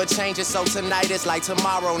 Nothing ever changes, so tonight is like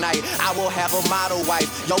tomorrow night. I will have a model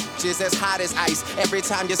wife. Yo, just as hot as ice. Every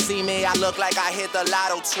time you see me, I look like I hit the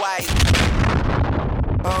lotto twice.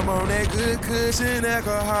 I'm on that good cushion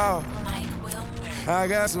alcohol. I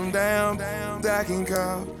got some down that can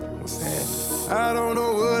call. What's that? I don't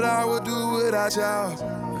know what I would do without y'all.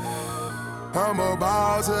 I'm a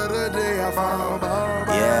ball to the day I fall.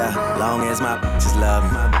 Yeah, long as my just love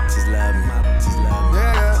me, just love me, just love me.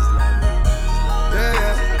 Yeah.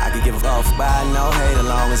 I could give a fuck by no hate as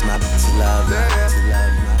long as my just love me, just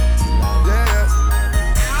love me, just love me.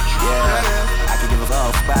 Yeah, I could give a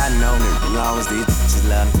fuck by no nigga as long as these just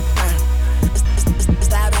love me.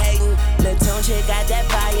 Stop hating, Lil' Tune chick got that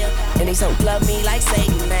fire, and they so love me like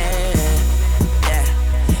Satan, man.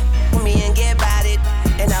 Yeah, me and get about it,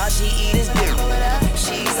 and all she eat is beer.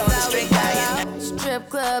 She's on the strict diet. Strip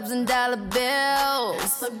clubs and dollar bills.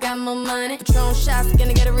 Still got more money. Patron shots,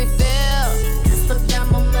 gonna get a refill. Still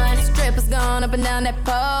got more money. Strippers going up and down that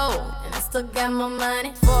pole, and I still got more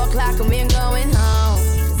money. 4 o'clock and we ain't going home.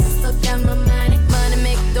 Still got more money. Money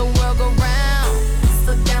make the world go round.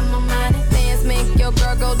 Still got more money. Dance make your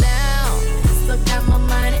girl go down. Still got more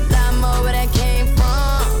money. Lot more where that came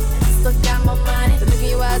from. Still got more money. The look in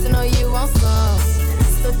your eyes, I know you want some.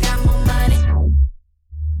 Still got more money.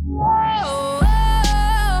 Whoa,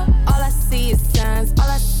 whoa. All I see is signs. All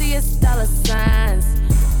I see is dollar signs.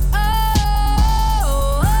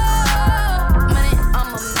 Oh, money on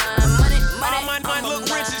my mind. Money. All my look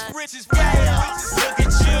rich is yeah. Look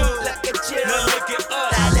at you. Now look at us.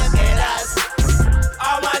 Now look at us.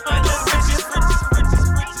 All my look rich is.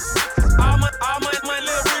 All my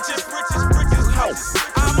look rich is house.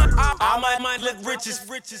 All my look rich is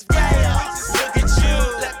yeah. Look at you.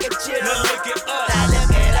 Now look at us. Now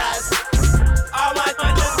look at us. All my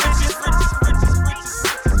look rich is.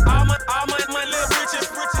 All my look rich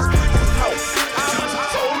is house.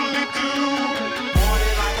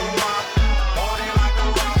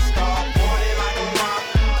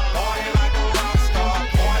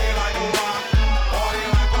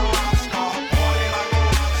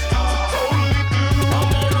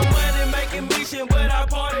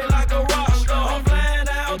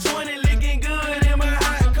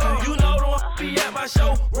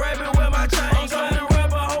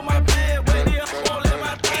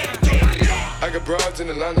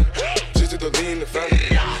 the lean, the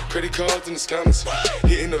family. Credit cards in the scammers.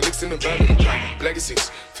 Hitting the licks in the van. Legacies,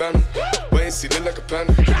 family. Wait and see, look like a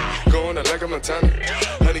panda. Going out like a Montana.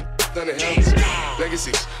 Honey, down the helmets.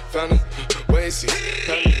 Legacies, family. Wait and see,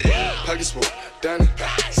 family. Pockets full, Danny.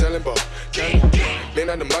 Selling ball, candy. Man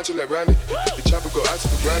on the macho like Randy. The chopper go out to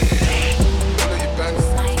the granny. I know you panic.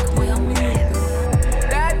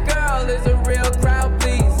 That girl is a real crowd,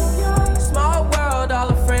 please. Small world, all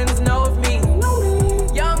her friends know of me.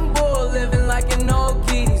 Young bull living like an old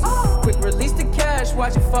keys. Quick release the cash,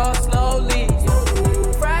 watch it fall slowly.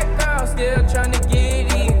 Frat girl still trying to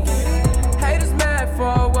get in. Haters mad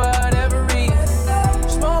for whatever reason.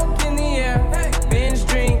 Smoke in the air, binge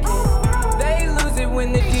drinking. They lose it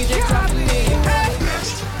when the DJ drops it in.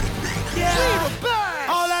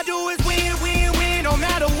 All I do is win, win, win, no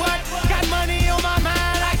matter what. Got money on my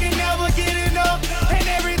mind, I can never get enough. And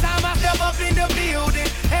every time I step up in the building,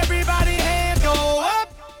 everybody hands go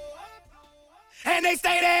up. And they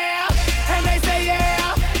stay there, and they say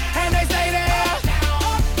yeah, and they stay there.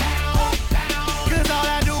 Cause all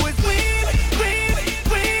I do is win, win,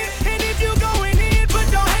 win. And if you going in,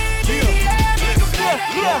 put your hands in the air, nigga, stay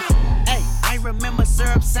there. Hey, I remember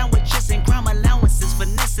syrup sandwiches and crime allowances.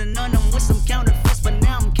 Finessing on them with some counterfeits, but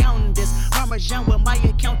now I'm counting this. Parmesan with my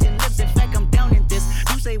accountant lips, in fact I'm down in this.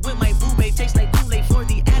 You say with my boo babe, tastes like Kool-Aid for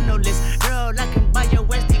the analyst. Girl, I can buy your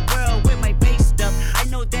Westie world with my base stuff. I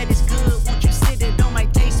know that it's good, won't you sit it on my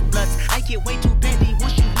taste buds? I get way too petty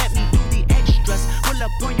once you let me do the extras. Pull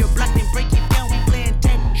up on your block, then break it down, we playing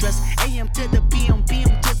Tetris. AM to the PM,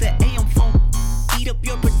 PM to the AM phone. Eat up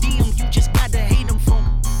your per diem, you just gotta hate them phone.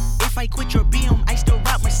 If I quit your BM, I still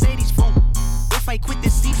rock Mercedes phone. If I quit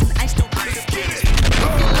this season, I still quit this season.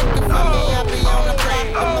 I'll be on the block,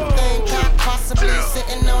 I'm a thing cop, possibly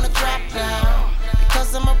sitting on a trap now.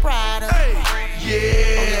 Because I'm a rider.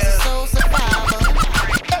 Yeah. I'm a soul survivor.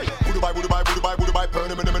 Hey, would you buy, burn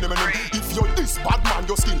him. If you're this bad man,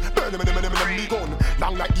 your skin, burn him, me gun.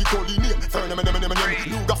 Long like the Cody name, burn him,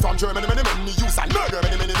 you got from Germany, me use and murder,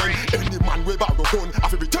 any man with borrow gun, I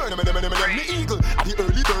feel return him, me eagle, at the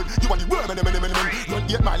early bird, you want the worm, run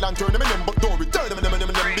yet my lantern, but don't return him,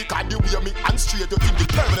 because the way me and straight, you think the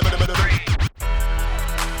turn,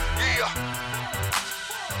 yeah.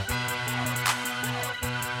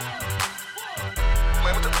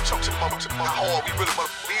 Man, we took the chunks in the motherfucker, how hard we really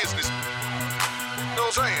motherfucker business. You know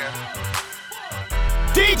what I'm saying?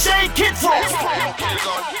 DJ Kid Frost. Okay,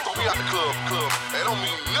 so we out the club. That don't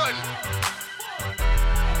mean nothing.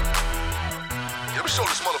 Yeah, we show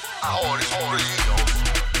this motherfucker how hard this really is.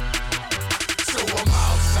 So I'm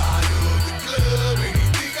outside of the club and he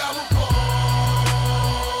think I'm a pawn.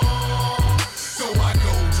 So I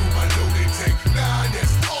go to my loaded tank, 9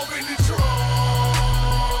 that's off in the trunk.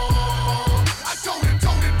 I told him,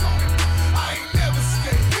 I ain't never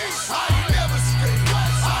skate.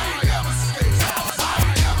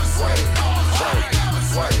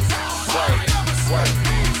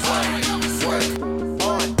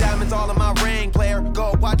 Diamonds all in my ring, player.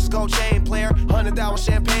 Gold watches, gold chain, player. $100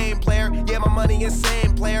 champagne, player. Yeah, my money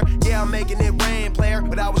insane, player. Yeah, I'm making it rain, player.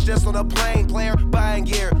 But I was just on a plane, player. Buying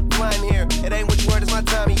gear, flying here. It ain't which word, it's my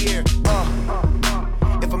time of year.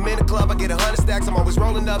 If I'm in the club, I get 100 stacks. I'm always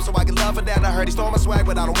rolling up, so I get love for that. I heard he stole my swag,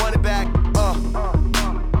 but I don't want it back.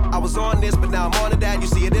 I was on this, but now I'm on to that. You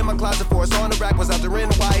see it in my closet for it's on the rack. Was out there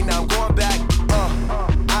in Hawaii, now I'm going back.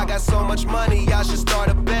 I got so much money, I should start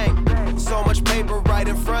a bank. So much paper right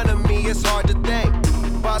in front of me, it's hard to think.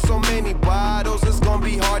 Buy so many bottles, it's gonna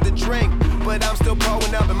be hard to drink. But I'm still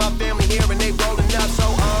pulling up, and my family here, and they rolling up. So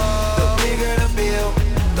the bigger the bill,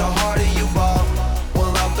 the harder you ball.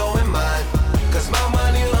 Well, I'm throwing mine, cause my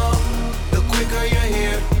money long. The quicker you're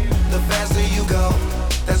here, the faster you go.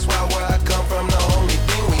 That's why where I come from, the only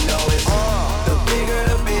thing we know is the bigger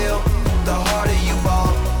the bill, the harder you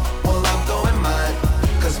ball. Well, I'm throwing mine,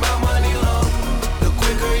 cause my money long. The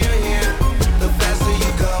quicker you're here, the faster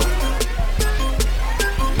you go.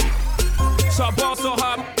 So I ball so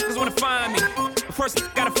hard, niggas wanna find me. First,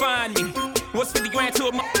 gotta find me. What's 50 grand to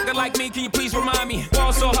a motherfucker like me? Can you please remind me?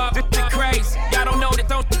 Ball so hard, this shit crazy. Y'all don't know that,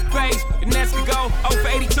 don't face. The next we go 0 for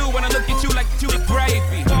 82 when I look at you like you the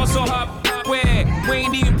gravy. Ball so hard, where? We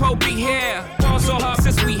ain't even po be here. Ball so hard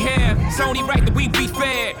since we here. It's only right that we be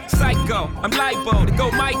fair. Psycho, I'm libo to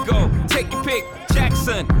go Michael. Take your pick.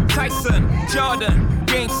 Jackson, Tyson, Jordan.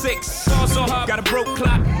 Game 6, ball so hard, got a broke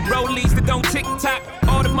clock. Rollies that don't tick-tock.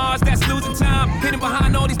 All the Mars that's losing time. Hidden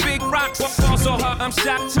behind all these big rocks. Ball so hard, I'm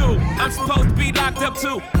shocked too. I'm supposed to be locked up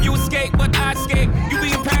too. You escape, but I escape. You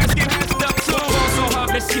be in Paris, get messed up too. Ball so hard,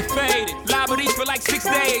 that shit faded. Liberties for like 6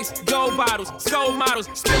 days. Gold bottles, skull models,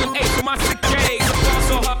 spilling ace for my sick days. Ball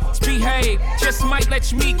so hard, behave. Just might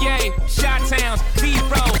let you meet gay. Shot towns,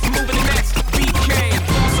 B-roll, moving the next BK.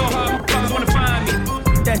 Ball so hard, brothers wanna find me.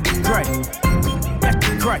 That's great. That's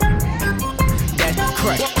great. That's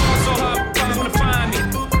great. Ball so hard, brothers wanna find me.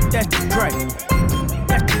 That's great.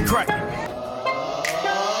 That's great.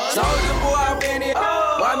 Soldier boy, I'm in it.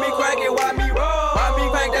 Why me crack it? Why me roll? Why me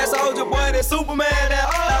crank that soldier boy? That Superman. That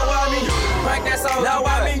now why me crank that soldier? Now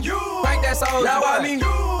why me crank that soldier? Now why me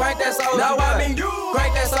crank that soldier? Now why me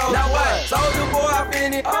crank that soldier? Now what? Soldier boy, I'm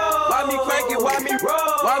in it. Why me crank it? Why me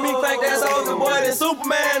roll? Why me crank that soldier boy? That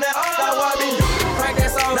Superman. That now why me crank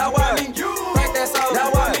that soldier? Now why me crank that soldier?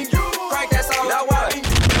 Now why me crank that soldier? Now why me?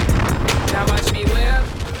 Now watch me whip,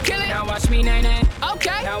 kill it. Now watch me nay nay.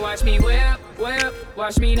 Okay. Now watch me whip, whip.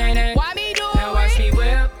 Watch me nay nay. Why me do it? Now watch me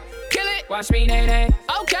whip, kill it. Watch me nay nay.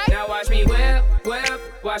 Okay. Now watch me whip, whip.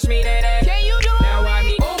 Watch me nay nay. Can you do it? Now watch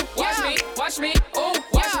me, ooh, watch me, watch me, ooh,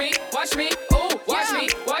 watch me, watch me, ooh, watch me,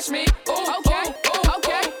 watch me, ooh, okay, ooh,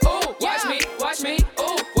 okay, ooh, watch me, watch me,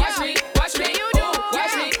 ooh, watch me, watch me, you do,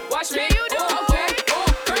 watch me, watch me, you do, okay, ooh,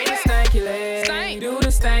 do the stanky leg, do the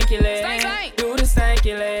stanky leg, do the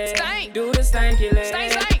stanky leg, do the stanky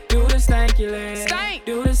leg, do the stanky leg,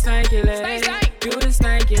 do the stanky leg, do the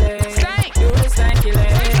stanky leg, do the stanky leg.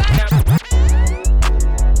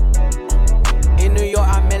 In New York,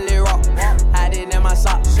 I merely rock. Hiding in my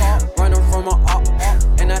socks. Running from a up.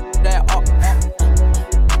 And I that up.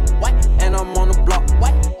 And I'm on the block.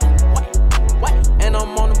 And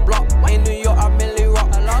I'm on the block. In New York, I merely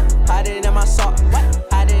rock. Hiding in my sock.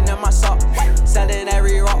 Hiding in my sock. Selling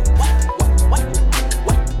every rock.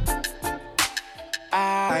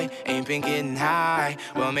 I ain't been getting high.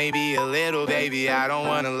 Well, maybe a little, baby, I don't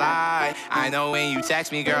wanna lie. I know when you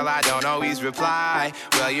text me, girl, I don't always reply.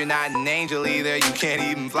 Well, you're not an angel either, you can't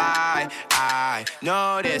even fly. I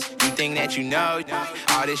know this, you think that you know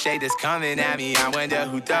all this shade that's coming at me, I wonder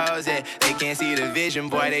who throws it. They can't see the vision,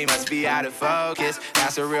 boy, they must be out of focus.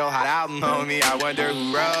 That's a real hot album, homie, I wonder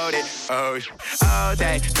who wrote it. Oh,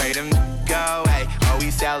 they pray them go away. Oh, we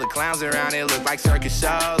sell the clowns around, it look like Circus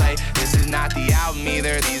Soleil. This is not the album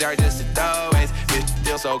either, these are just the throwaways. This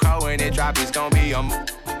feel so cold when it drops, it's gonna be a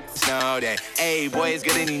snow day. Hey, boy, it's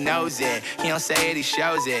good and he knows it. He don't say it, he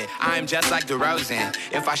shows it. I'm just like DeRozan.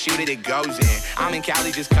 If I shoot it, it goes in. I'm in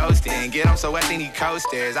Cali just coasting. Get him so wet, then he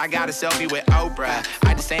coasters. I got a selfie with Oprah.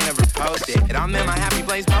 I just ain't never posted. And I'm in my happy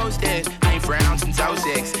place posted. I ain't frowned since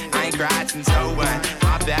 06. I ain't cried since 01.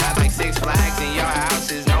 My bad like Six Flags and your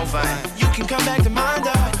house is no fun. You can come back to mine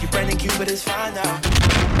though. Your Brandon Cupid is fine though.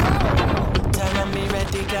 Telling me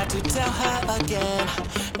ready, got to tell her again.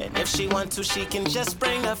 And if she want to, she can just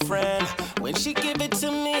bring a friend. When she give it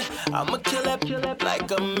to me, I'ma kill it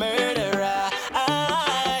like a murderer.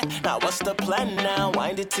 Now what's the plan now?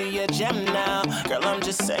 Wind it to your gem now. Girl, I'm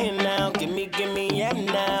just saying now. Give me, yeah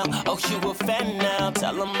now. Oh, you a fan now.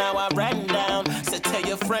 Tell them how I ran down. So tell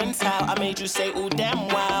your friends how I made you say, ooh, damn,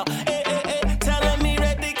 wow. Telling me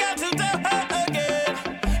ready, got to tell her again.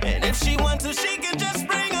 And if she want to, she can just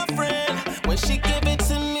bring a friend. When she give it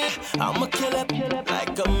to me, I'ma kill it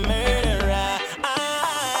like a murderer.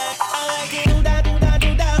 I like it. Do that, do that,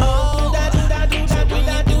 do that. Oh, do that, do that, do that. When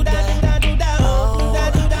you do that, do that, do that. Oh, do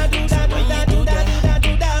that, do that, do that. When you do that,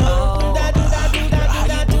 do that. Oh, do that, do that, do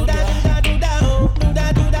that. Do that, do that, oh, do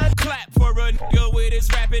that, do that. Clap for a nigga with his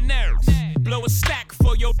rapping nerves. Blow a stack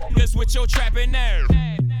for your niggas with your trapping nerve.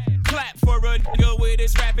 Clap for a nigga with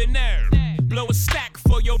his rapping nerve. Blow a stack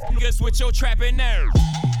for your niggas with your trapping nerve.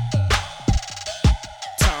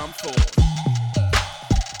 Time for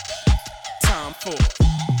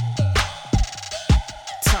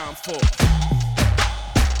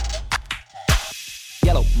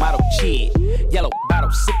Yellow model kid, yellow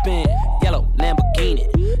bottle sipping, yellow Lamborghini,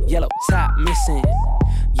 yellow top missing.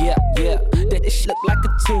 Yeah, that shit look like a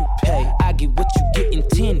toupee. I get what you get in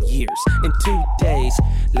 10 years, in 2 days.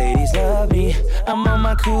 Ladies love me, I'm on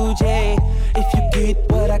my cool J. If you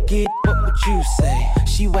get what I get, what would you say?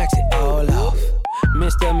 She wax it all off,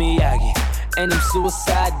 Mr. Miyagi. And them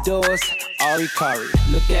suicide doors, Ari Kari.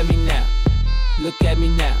 Look at me now, look at me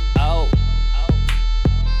now, oh.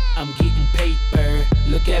 I'm getting paper,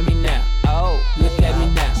 look at me now, oh. Look at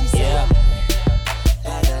me now, yeah.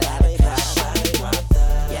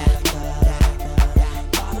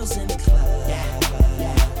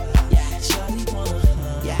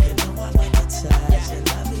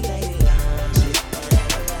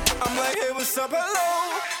 I'm like, hey, what's up,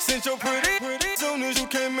 hello? Since you're pretty, soon as you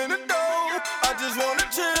came in the door, I just wanna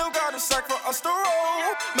chill, got a sack for us to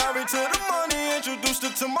roll. Married to the money, introduced her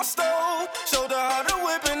to my stove. Showed her how to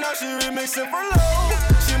whip and now she remixing for low.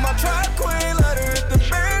 She my track queen, let her hit the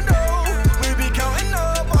bando. We be counting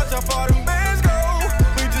up, watch how far them bands go.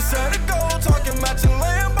 We just set a goal, talking matching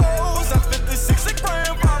Lambos. At 56 a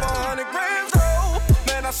gram, 500 grams though.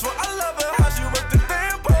 Man, I swear I love her, how she work the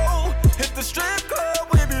damn pole. Hit the strip club,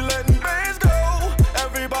 we be letting bands go.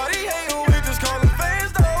 Everybody hatin', we just call them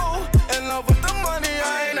fans though. In love with the money,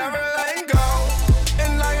 I ain't never letting go.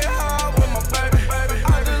 And I get hard with my baby.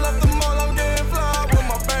 I just left the mall, I'm getting fly with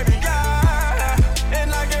my baby, yeah.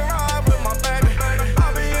 And I get ride with my baby. I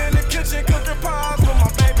be in the kitchen cooking pies with my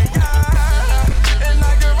baby, yeah. And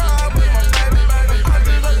I get ride with my baby. I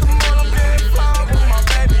just left the mall, I'm getting fly with my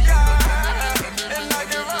baby, yeah. And I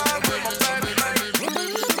get ride with my baby.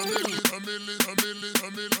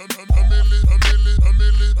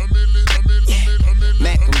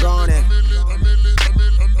 Mac, I'm gone in.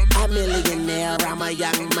 A millionaire, I'm a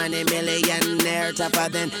young money millionaire. Tougher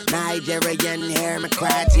than Nigerian hair. My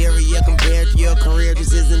criteria compared to your career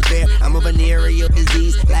just isn't fair. I'm a venereal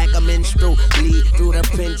disease, like a menstrual bleed through the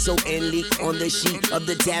pencil and leak on the sheet of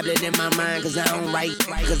the tablet in my mind. Cause I don't write,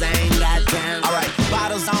 cause I ain't got time. Alright,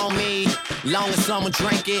 bottles on me, long as someone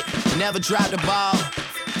drink it. Never drop the ball.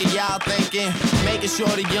 Y'all thinking, making sure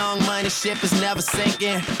the young money ship is never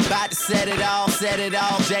sinking. About to set it off,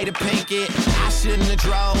 Jada Pinkett. I shouldn't have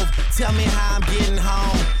drove, tell me how I'm getting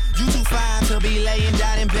home. You too fine to be laying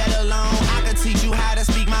down in bed alone. I can teach you how to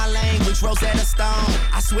speak my language, Rosetta Stone.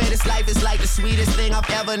 I swear this life is like the sweetest thing I've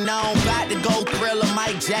ever known. About to go Thriller,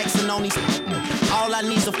 Mike Jackson on these. All I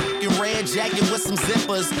need's a fucking red jacket with some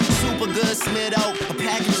zippers. Super good Smith-O, a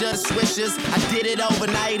package of the Swishers. I did it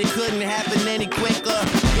overnight, it couldn't happen any quicker.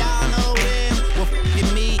 Y'all know him, well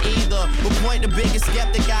fucking me either. But point the biggest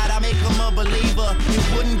skeptic out, I make him a believer.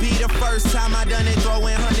 It wouldn't be the first time I done it,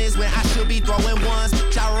 throwing hundreds when I should be throwing ones.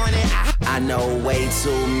 Y'all run it. I know way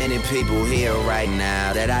too many people here right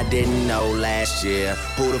now that I didn't know last year.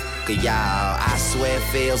 Who the fuck are y'all? I swear it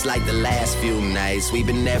feels like the last few nights. We've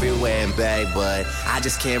been everywhere and back, but I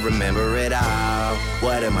just can't remember it all.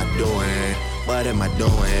 What am I doing? What am I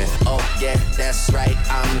doing? Oh yeah, that's right,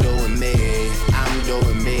 I'm doing me. I'm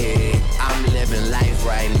doing me. I'm living life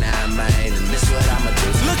right now, man, and this what I'ma do.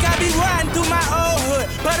 Look, I be riding through my old hood,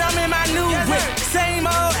 but I'm in my new whip. Same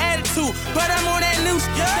old attitude, but I'm on that new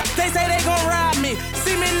shit. They say they gon' ride me,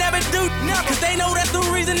 see me never do, cause they know that's the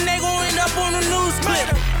reason they gon' end up on the news clip.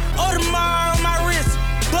 Audemars on my wrist,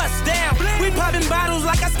 bust down. We popping bottles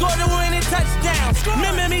like I scored a winning touchdown.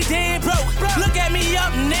 Remember me dead broke, look at me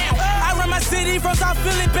up now. I run my city from South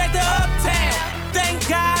Philly back to Uptown. Thank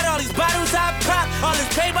God, all these bottles I pop, all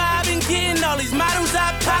this paper I've been getting, all these models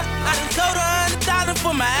I pop. I done sold $100,000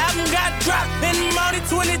 for my album got dropped. And I'm only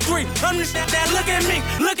 23, I'm the shit that look at me.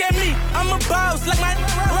 I'm a boss like my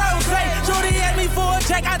Rose. Shorty asked me for a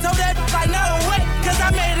check, I told that like no way. Cause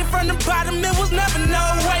I made it from the bottom, it was never no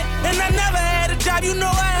way. And I never had a job, you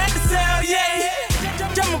know I had to sell, yeah.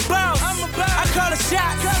 I'm a boss, I call a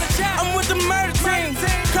shot. I'm with the murder team,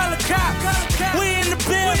 call a cop. We in the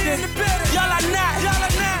building, y'all are not.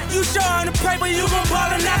 You showing the paper, you gon'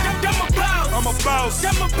 ball or not. I'm a boss,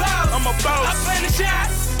 I plan the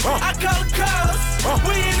shots, I call the cops.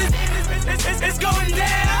 We in this, it's going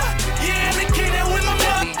down. Yeah, and the kid that with my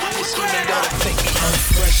mom. I'm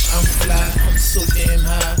fresh, I'm fly, I'm so damn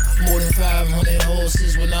high. More than 500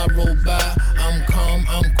 horses when I roll by. I'm calm,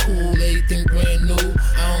 I'm cool, everything brand new.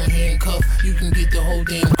 I don't handcuff, you can get the whole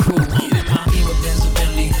damn crew. Beamer, Benz, a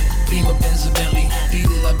Bentley, Beamer, Benz, a Bentley. Beat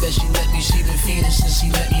it, I bet she let me, she been feeding since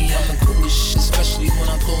she let me. I'm the coolest shit, especially when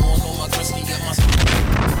I throw on all my Gretzky, got my.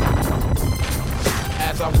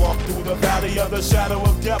 As I walk through the valley of the shadow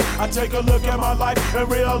of death, I take a look at my life and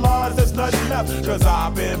realize there's nothing left. Cause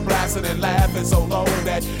I've been blasting and laughing so long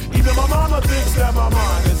that even my mama thinks that my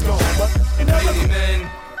mind is gone. But it never... Amen.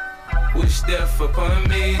 Wish death upon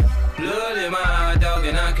me. Blood in my eye, dog,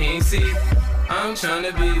 and I can't see. I'm trying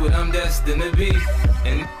to be what I'm destined to be,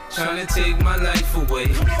 and trying to take my life away.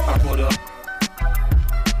 I put up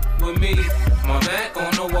with me, my back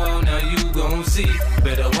on the wall, now you gon' see.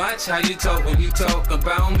 Better watch how you talk when you talk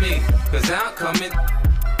about me, cause I'm coming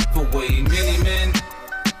for way many men.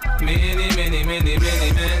 Many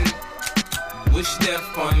men wish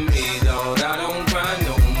death on me, Lord. I don't cry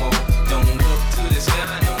no more, don't look to the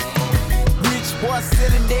sky no more. Rich boy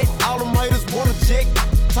selling it, all the haters wanna check.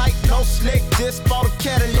 Tight, no slick, just bought a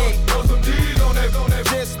Cadillac. Throw some D's on that,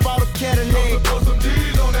 just bought a Cadillac. Throw some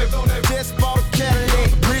D's on that, just bought a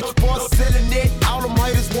Cadillac. Rich boy selling it, all them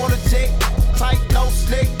haters wanna check. Tight, no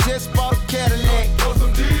slick, just bought a Cadillac. Throw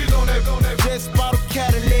some D's on that, just bought a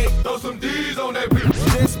Cadillac. Throw some D's on that,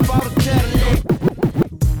 just bought a Cadillac.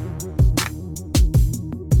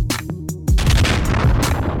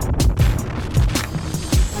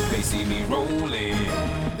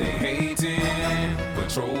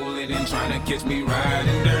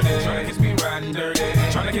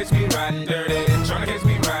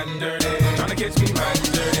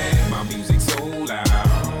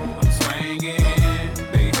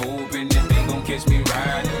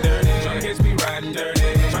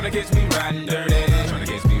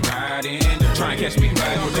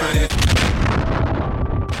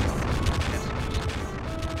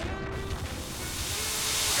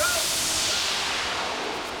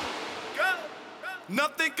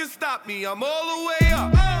 Nothing can stop me, I'm all the way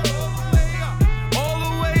up. All the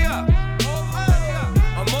way up.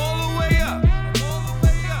 I'm all the way up.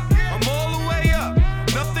 I'm all the way up.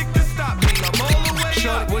 Nothing can stop me, I'm all the way up.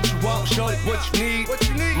 Shorty, what you want, shorty, what you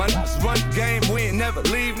need. My niggas run the game, we ain't never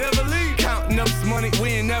leave. Counting up this money, we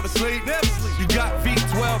ain't never sleep. You got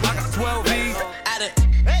V12, I got 12 V's. I done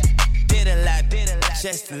did a lot,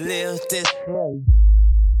 just to live this.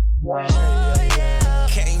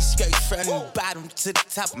 Came straight from the bottom to the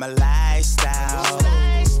top of my lifestyle.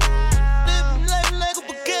 Living life like a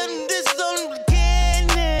beginning, this is only the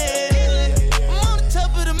beginning. I'm on the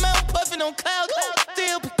top of the mountain, puffing on clouds,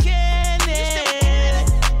 still beginning.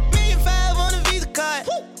 $1,500,000 on a Visa card,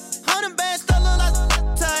 100 bands, still look like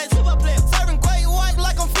ties. Serving great white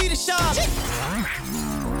like I'm feeding sharks.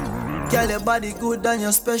 Girl, your body good and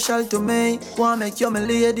you're special to me. Wanna make you my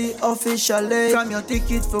lady officially. From your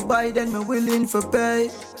ticket for buy, then me willing for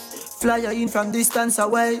pay. Fly you in from distance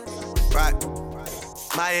away. Right,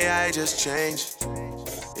 my AI just changed.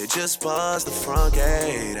 It just buzzed the front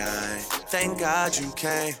gate. I thank God you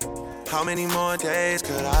came. How many more days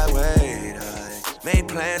could I wait? I made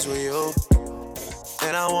plans with you,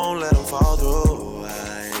 and I won't let them fall through.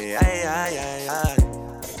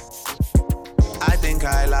 I think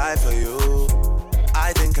I lie for you.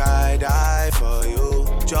 I think I die for you.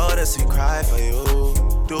 Jodeci cry for you.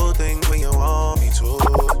 Do things when you want me to.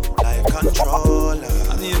 Like controller.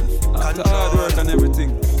 After hard work and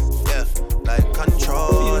everything. Yeah, like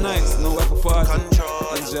controller. Feel nice, no work apart.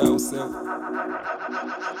 Control. Enjoy yourself.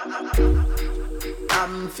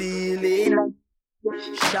 I'm feeling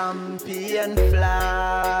champagne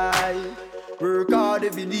fly. Work hard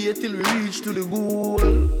every day till we reach to the goal.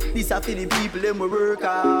 This a for the people, them we work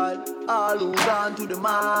hard. All who gone to the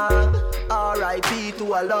mark. R.I.P.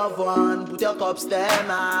 to a loved one. Put your cups them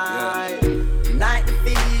high. Tonight the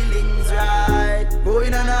feeling's right.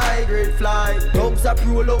 Going on a high grade flight. Dogs are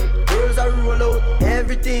roll out, girls are roll out.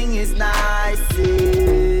 Everything is nice.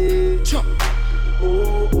 Yeah.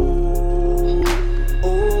 Oh, oh,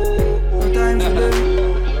 oh, oh. Time for them.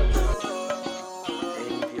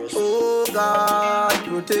 Oh God,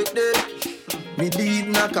 protect them. Me deed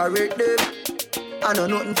not correct them. I know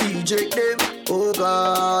nothing to eject them. Oh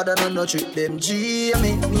God, I know no trick them. G,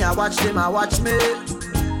 me I watch them, I watch me.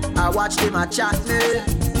 I watch them, I chat me.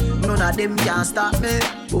 None of them can stop me.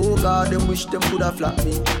 Oh God, them wish them coulda flop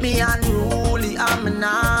me. Me unruly, I'm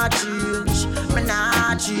not change. Me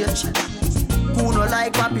not change. Who no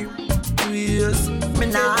like papi? Yes, me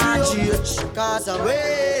not change. Cause I'm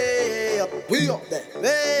way up, we up there,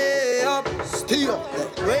 way up, stay up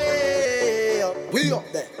there, way up, we up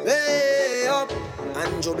there, way up.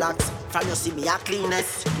 Andrew Blacks, from you see me a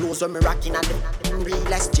cleanest. Clothes when me rocking and them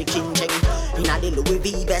realest chicken ching. In a the Louis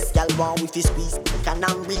V best, y'all want with this squeeze. Can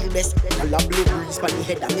I'm real best, y'all a blue breeze pan the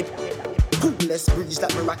head and me. Coolest breeze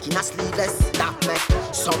that me rocking a sleeveless. That me,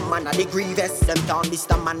 some man a the grievous. Them town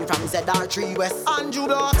Mr. Man from ZR3 West. Andrew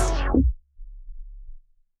Blacks.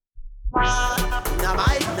 Now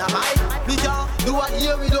my, we can't do what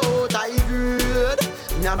here without I good.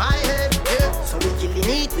 Now my head, yeah. So we killing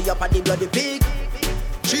it, we up at the bloody pig.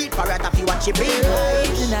 Treat parrot if you watch it big.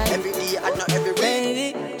 Every day and not every week.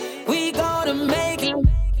 Baby, we gonna make it.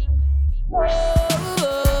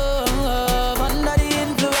 Under the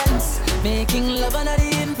influence, making love under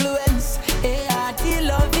the influence. ART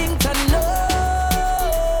loving to know.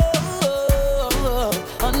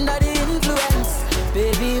 Under the influence,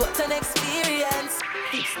 baby, what an experience.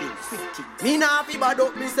 Me nah fi bad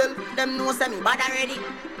up myself. Them know say me bad already.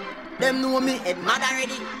 Them know me head mad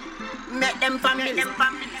already. Make them family.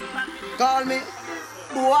 Call me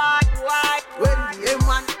boy. When the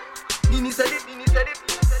M1 Dini said it.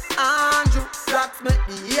 Andrew Blacks make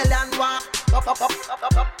the alien walk. Up.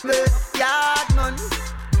 Make yard man.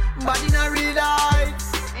 Body in a real life.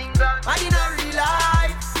 England. Body in a real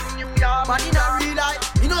life. New York. Body in a real life.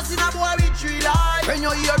 You know see a boy with 3 life. When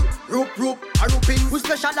you hear roop, a rooping. We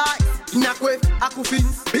specialize in a quiff, a coffin.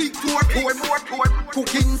 Big tour, more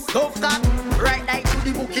cooking. Love that, right like to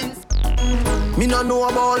the bookings. Me no know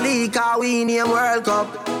about league, cause we name World Cup.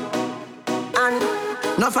 And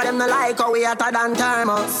none for them no like how we hotter than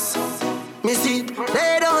thermos. Me see,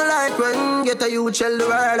 they don't like when get a youth shell the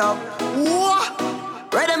world up. What?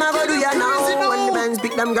 Where them a go do ya now? When the men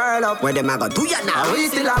pick them girl up. Where them a go do ya now? Are we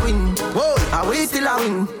still a win? Whoa, are we still a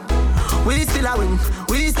win? We still a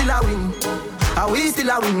win. Are we still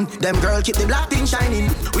a win? Them girl keep the black thing shining.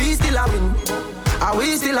 We still a win. Are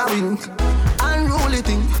we still a win? Unruly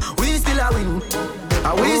thing. We still a win.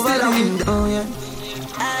 I wasted a window, yeah.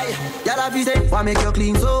 Y'all have say, why make you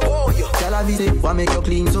clean so? Y'all have say, why make you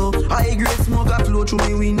clean so? High grade smoke a flow through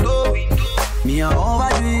me window. Me a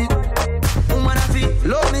overdo it. Woman I feel,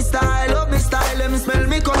 love me style. Let me smell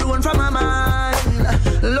me cologne from my mind.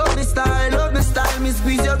 Love me style. Me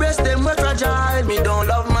squeeze your breast, them were fragile. Me don't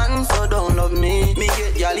love man, so don't love me. Me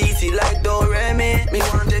get y'all easy like Doremi. Me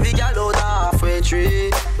want every gal out halfway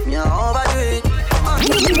tree. Me a overdo it.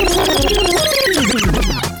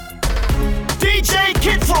 DJ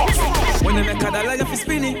Kid Frost. When they make a dollar, you fi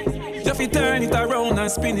spin it. You fi turn it around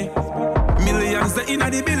and spin it. Millions the inna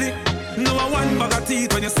the billy. No one bag of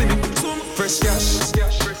teeth when you see me. Fresh cash.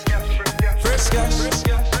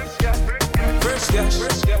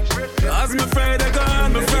 As me afraid I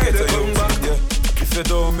gone, me afraid I come back. Yeah. If you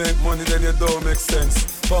don't make money, then you don't make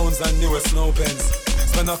sense. Pounds and US, no pence.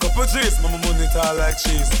 Spend a couple G's, my money tall like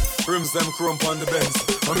cheese. Rims them crump on the Benz.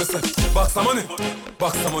 When me say, box of money.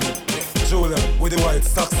 Julia with the white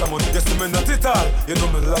stocks of money. You see me not it all, you know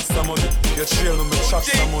me lots of money. You trail me chops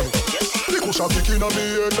of money. The cushion kick inna me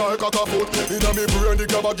head like a foot. Inna me brain the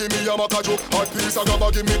grabber give me a maca joke. Hot piece of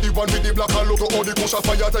grabber give me the one with the black and look. All the cushion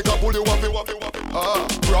fire take a pull you wappy.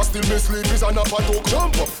 Brass still me sleep is an apple talk.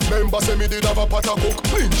 Jump up, member say me did have a pot of cook.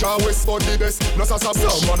 Ninja West for the best, no sasa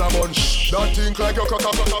some man a bunch. That think like your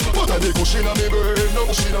cracker. Put a the cushion inna me brain, no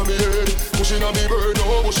cushion inna me head. Cushion inna me brain,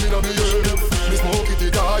 no cushion inna me head. Me smoke it,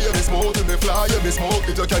 it die, me smoke it, me fly, me smoke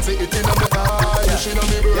it, you can see it inna me eye. Cushion inna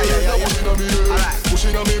me brain, no cushion inna me head.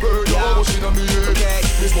 Cushion inna me brain, no cushion inna me head.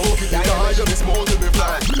 Me smoke it, it die, me smoke it, me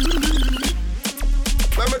fly.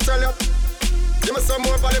 Let me tell you, give me some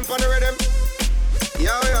more volume on the rhythm.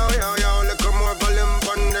 Yo, look more volume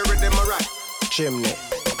on the rhythm, alright. Chimney.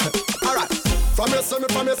 Alright. From you see me,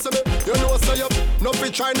 you know say you no be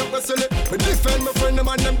try not to silly. Me defend my friend, them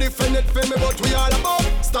and them defend it for me, but we all about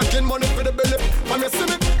stacking money for the belly. From you see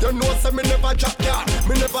me, you know say me never drop yard.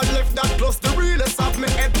 Me never left that close, the realest of me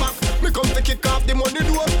head back. Me come to kick off the money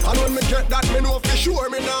door, and when me get that, me know for sure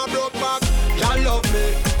me nah broke back. Y'all love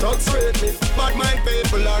me, thugs rate me, bad mind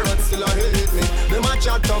people are run still a hate me. Them a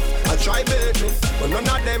chat tough, I try bait me, but none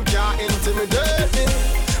of them can intimidate me.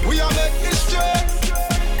 We are make history.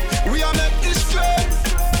 We are make history.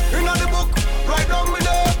 In the book, right down me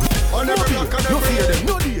there. On every block and every day.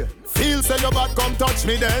 No dear. Feel say your bad, come touch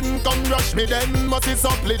me then, come rush me then. Must it's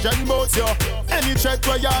up legend both you. Any check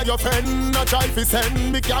where you're your friend, a try fi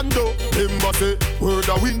send me can do. Remember say, word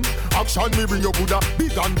a win. Action me bring your Buddha,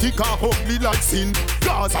 big and thick and ugly like sin.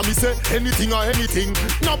 Gaza me say, anything or anything.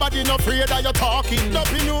 Nobody no afraid that you're talking.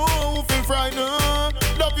 Don't you know fi frightened?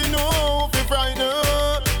 Don't you know fi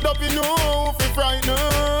frightened? Don't you know fi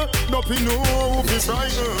frightened? Don't you know fi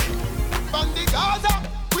frightened? Bandit Gaza.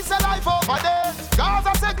 We say life over there.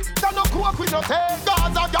 Gaza sex, that no cook with no taste.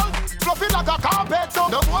 Gaza girl, fluffy like a carpet. So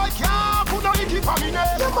no boy can't put no icky for me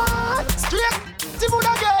name. Yeah man, straight, Timu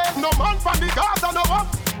again. No man from the Gaza, no one.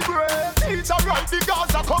 Great, it's alright, the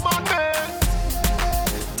Gaza commandment.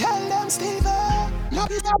 Tell them Steven, no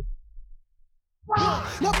be up.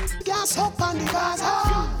 No gas up on the Gaza.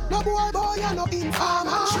 No boy, and no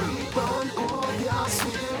informer.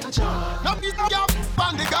 No be up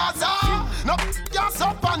on the Gaza. No gas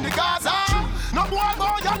up on the Gaza. No boy,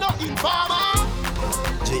 and no informer.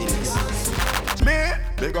 Genius. Me,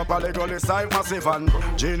 big up a legal side massive and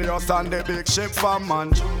genius and the big ship fan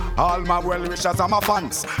man. All my well wishers and my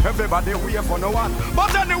fans. Everybody wait for no one.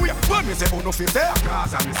 But anyway, when me say uno fi say,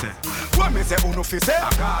 Gaza me say. When me say uno fi say,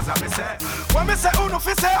 Gaza me say. When me say uno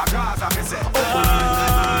fi say, Gaza me say.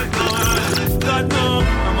 God no,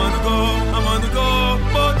 I'm on the go,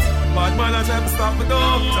 but bad man I try to stop me though. I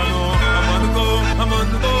know, I'm on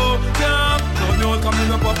the go, yeah. Don't know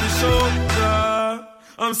coming up off the show, yeah.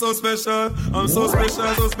 I'm so special, so special.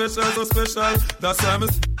 That's why I'm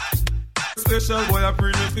special. Boy, I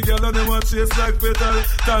bring it together, they want chase like petal.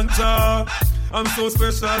 Tanja, I'm so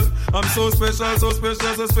special, so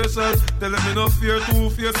special. Tell them me no fear, too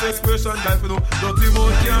fierce expression. Life, you know, dirty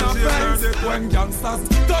mouth can't chase her. When gangsters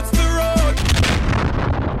touch the road.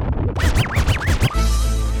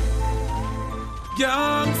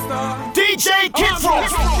 Gangsta DJ Kid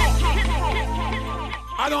Frost.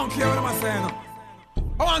 I don't care what I'm saying.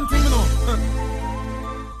 One thing you know,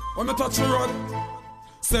 when I touch the road,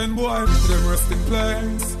 send boy to them resting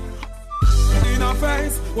place. In our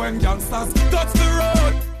face, when gangsters touch the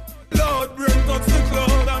road, Lord bring touch the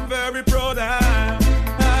cloud, I'm very proud.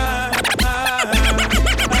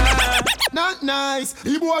 Not nice,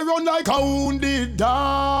 the boy run like a wounded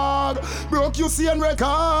dog. Broke you see and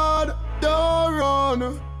record. Don't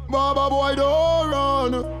run, Baba boy don't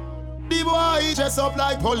run. The boy dress up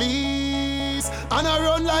like police and I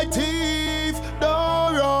run like thief. Don't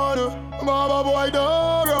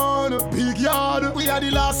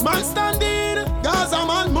the last man standing. Gaza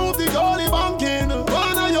man move the goalie banking.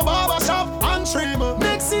 One of your barber shop and trim.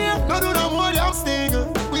 Next year, no do no more damn sting.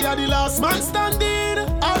 We are the last man standing.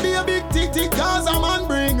 I'll be a big tick Gaza man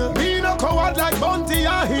bring. Me no coward like Bunty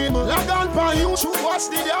or him. Lag on pa you should watch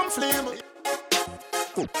the damn flame.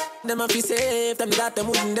 Them a fi safe, them that them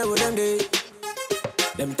wouldn't do them day.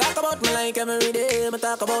 Them talk about me like every day, me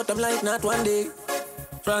talk about them like not one day.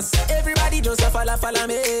 Trust everybody just a follow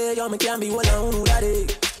me. Yo, me can't be one on who that day.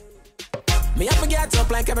 Me have to get up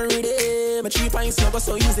like every day. My 3 pints never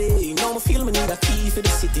so easy. Now me feel me need a key for the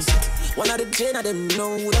city. One of the gen of them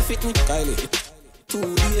know who that fit me. Kylie,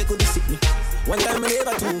 2 days could sick me. One time I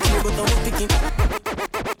never 2K, but I'm picking.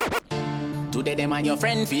 Today them and your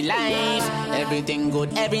friend feel life. Everything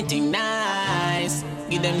good, everything nice.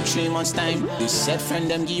 Give them 3 months time. This said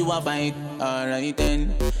friend them give you a bite. Alright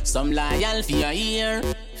then. Some loyal for your ear.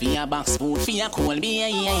 For your box food, for your cold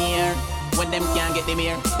beer. When them can't get them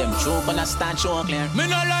here, them choke on a start show clear. Me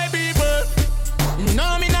no like people.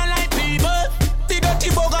 No, me no like people. The dirty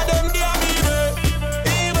bugger them they are evil.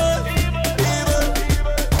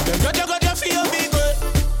 Them got you feel people.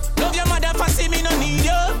 Love your mother for see me no need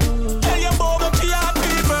you. Tell your bugger to your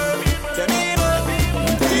people. Them evil.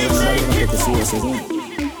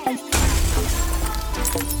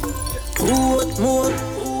 More.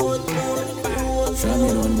 Show me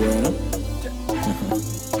one boy, no?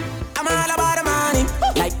 I'm all about the money.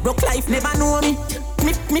 Like broke life never know me.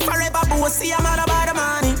 Me forever bossy. I'm all about the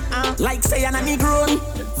money. Like say I'm a Negro.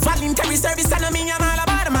 Voluntary service and me. I'm all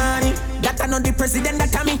about the money. That I know the president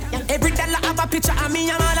that I me. Every dollar have a picture of me.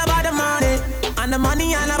 I'm all about the money. And the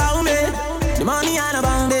money all about me. The money all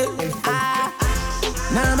about me.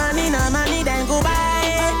 No money, then go buy.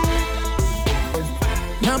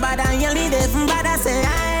 Nobody yell me different, but I say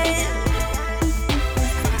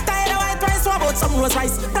about some Rolls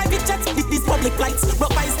Royce, private jets, these public flights.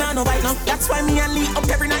 But vice now, no right now. That's why me and Lee up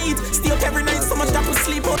every night. Stay up every night, so much that we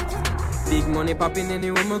sleep up. Big money popping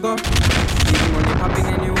anywhere we go. Big money popping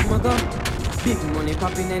anywhere we go. Big money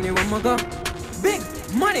popping anywhere we go. Big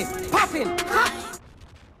money popping. Ha!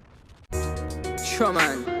 Sure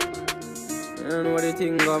man. I don't know what the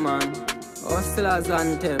thing go man. Hustlers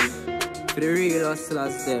anthem. For the real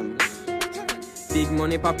hustlers them. Big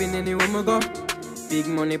money popping anywhere we go. Big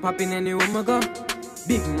money popping anywhere we go.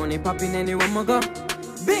 Big money popping anywhere we go.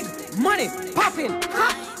 Big money popping.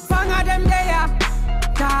 Ha! Bang of them there.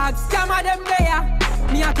 Tag scam of them there.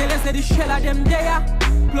 Me a tell you say the shell of them there.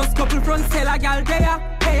 Plus couple front seller gal there.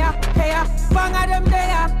 Hey. Bang of them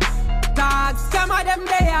there. Tag scam of them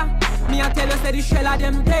there. Me a tell you say the shell of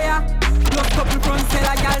them there. Plus couple front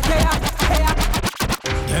seller gal there. Hey.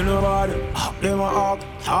 Tell nobody, them a hawk,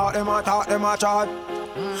 talk them a chat.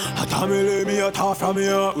 I tell me let me a talk from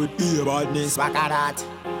here with the badness back at that.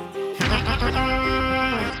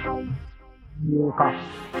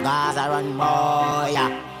 Gaza run boy,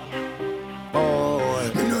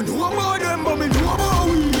 boy. Me no know about them, but me know about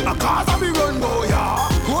we. A Gaza me run boy,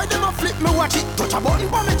 boy them a flip me watch it, touch a button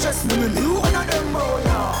for me chest. Me knew one of them boy,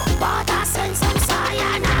 but I send some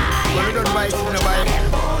cyanide. When we don't buy it, we don't buy it.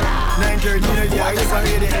 9:13, I just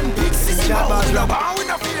already. Chat bars,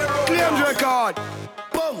 claims record.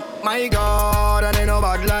 My God, and they no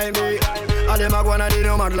bad like me. All them a go and they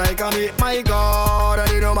no mad like me. My God, and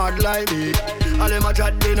they no mad like me. All them a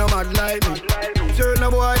chat, they no mad like me. Certain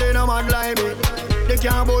boy, they no mad like me. They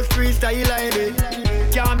can't boast freestyle like me.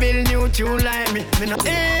 Can't build new tune like me. Me no,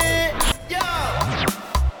 yeah.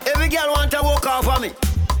 Every girl want to walk off of me.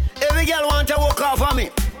 Every girl want to walk off of me.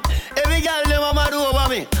 Every girl them a mad over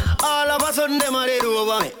me. All of a sudden them a dead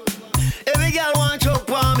over me. Every girl want choke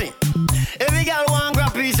for me. Every girl want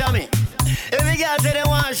grab piece of me. Every girl say they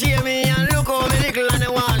want share me. And look how me little and they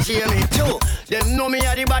want share me too. Them know me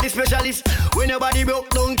a the body specialist. When your body broke,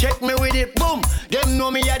 don't check me with it. Boom. Them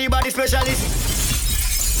know me a the body specialist.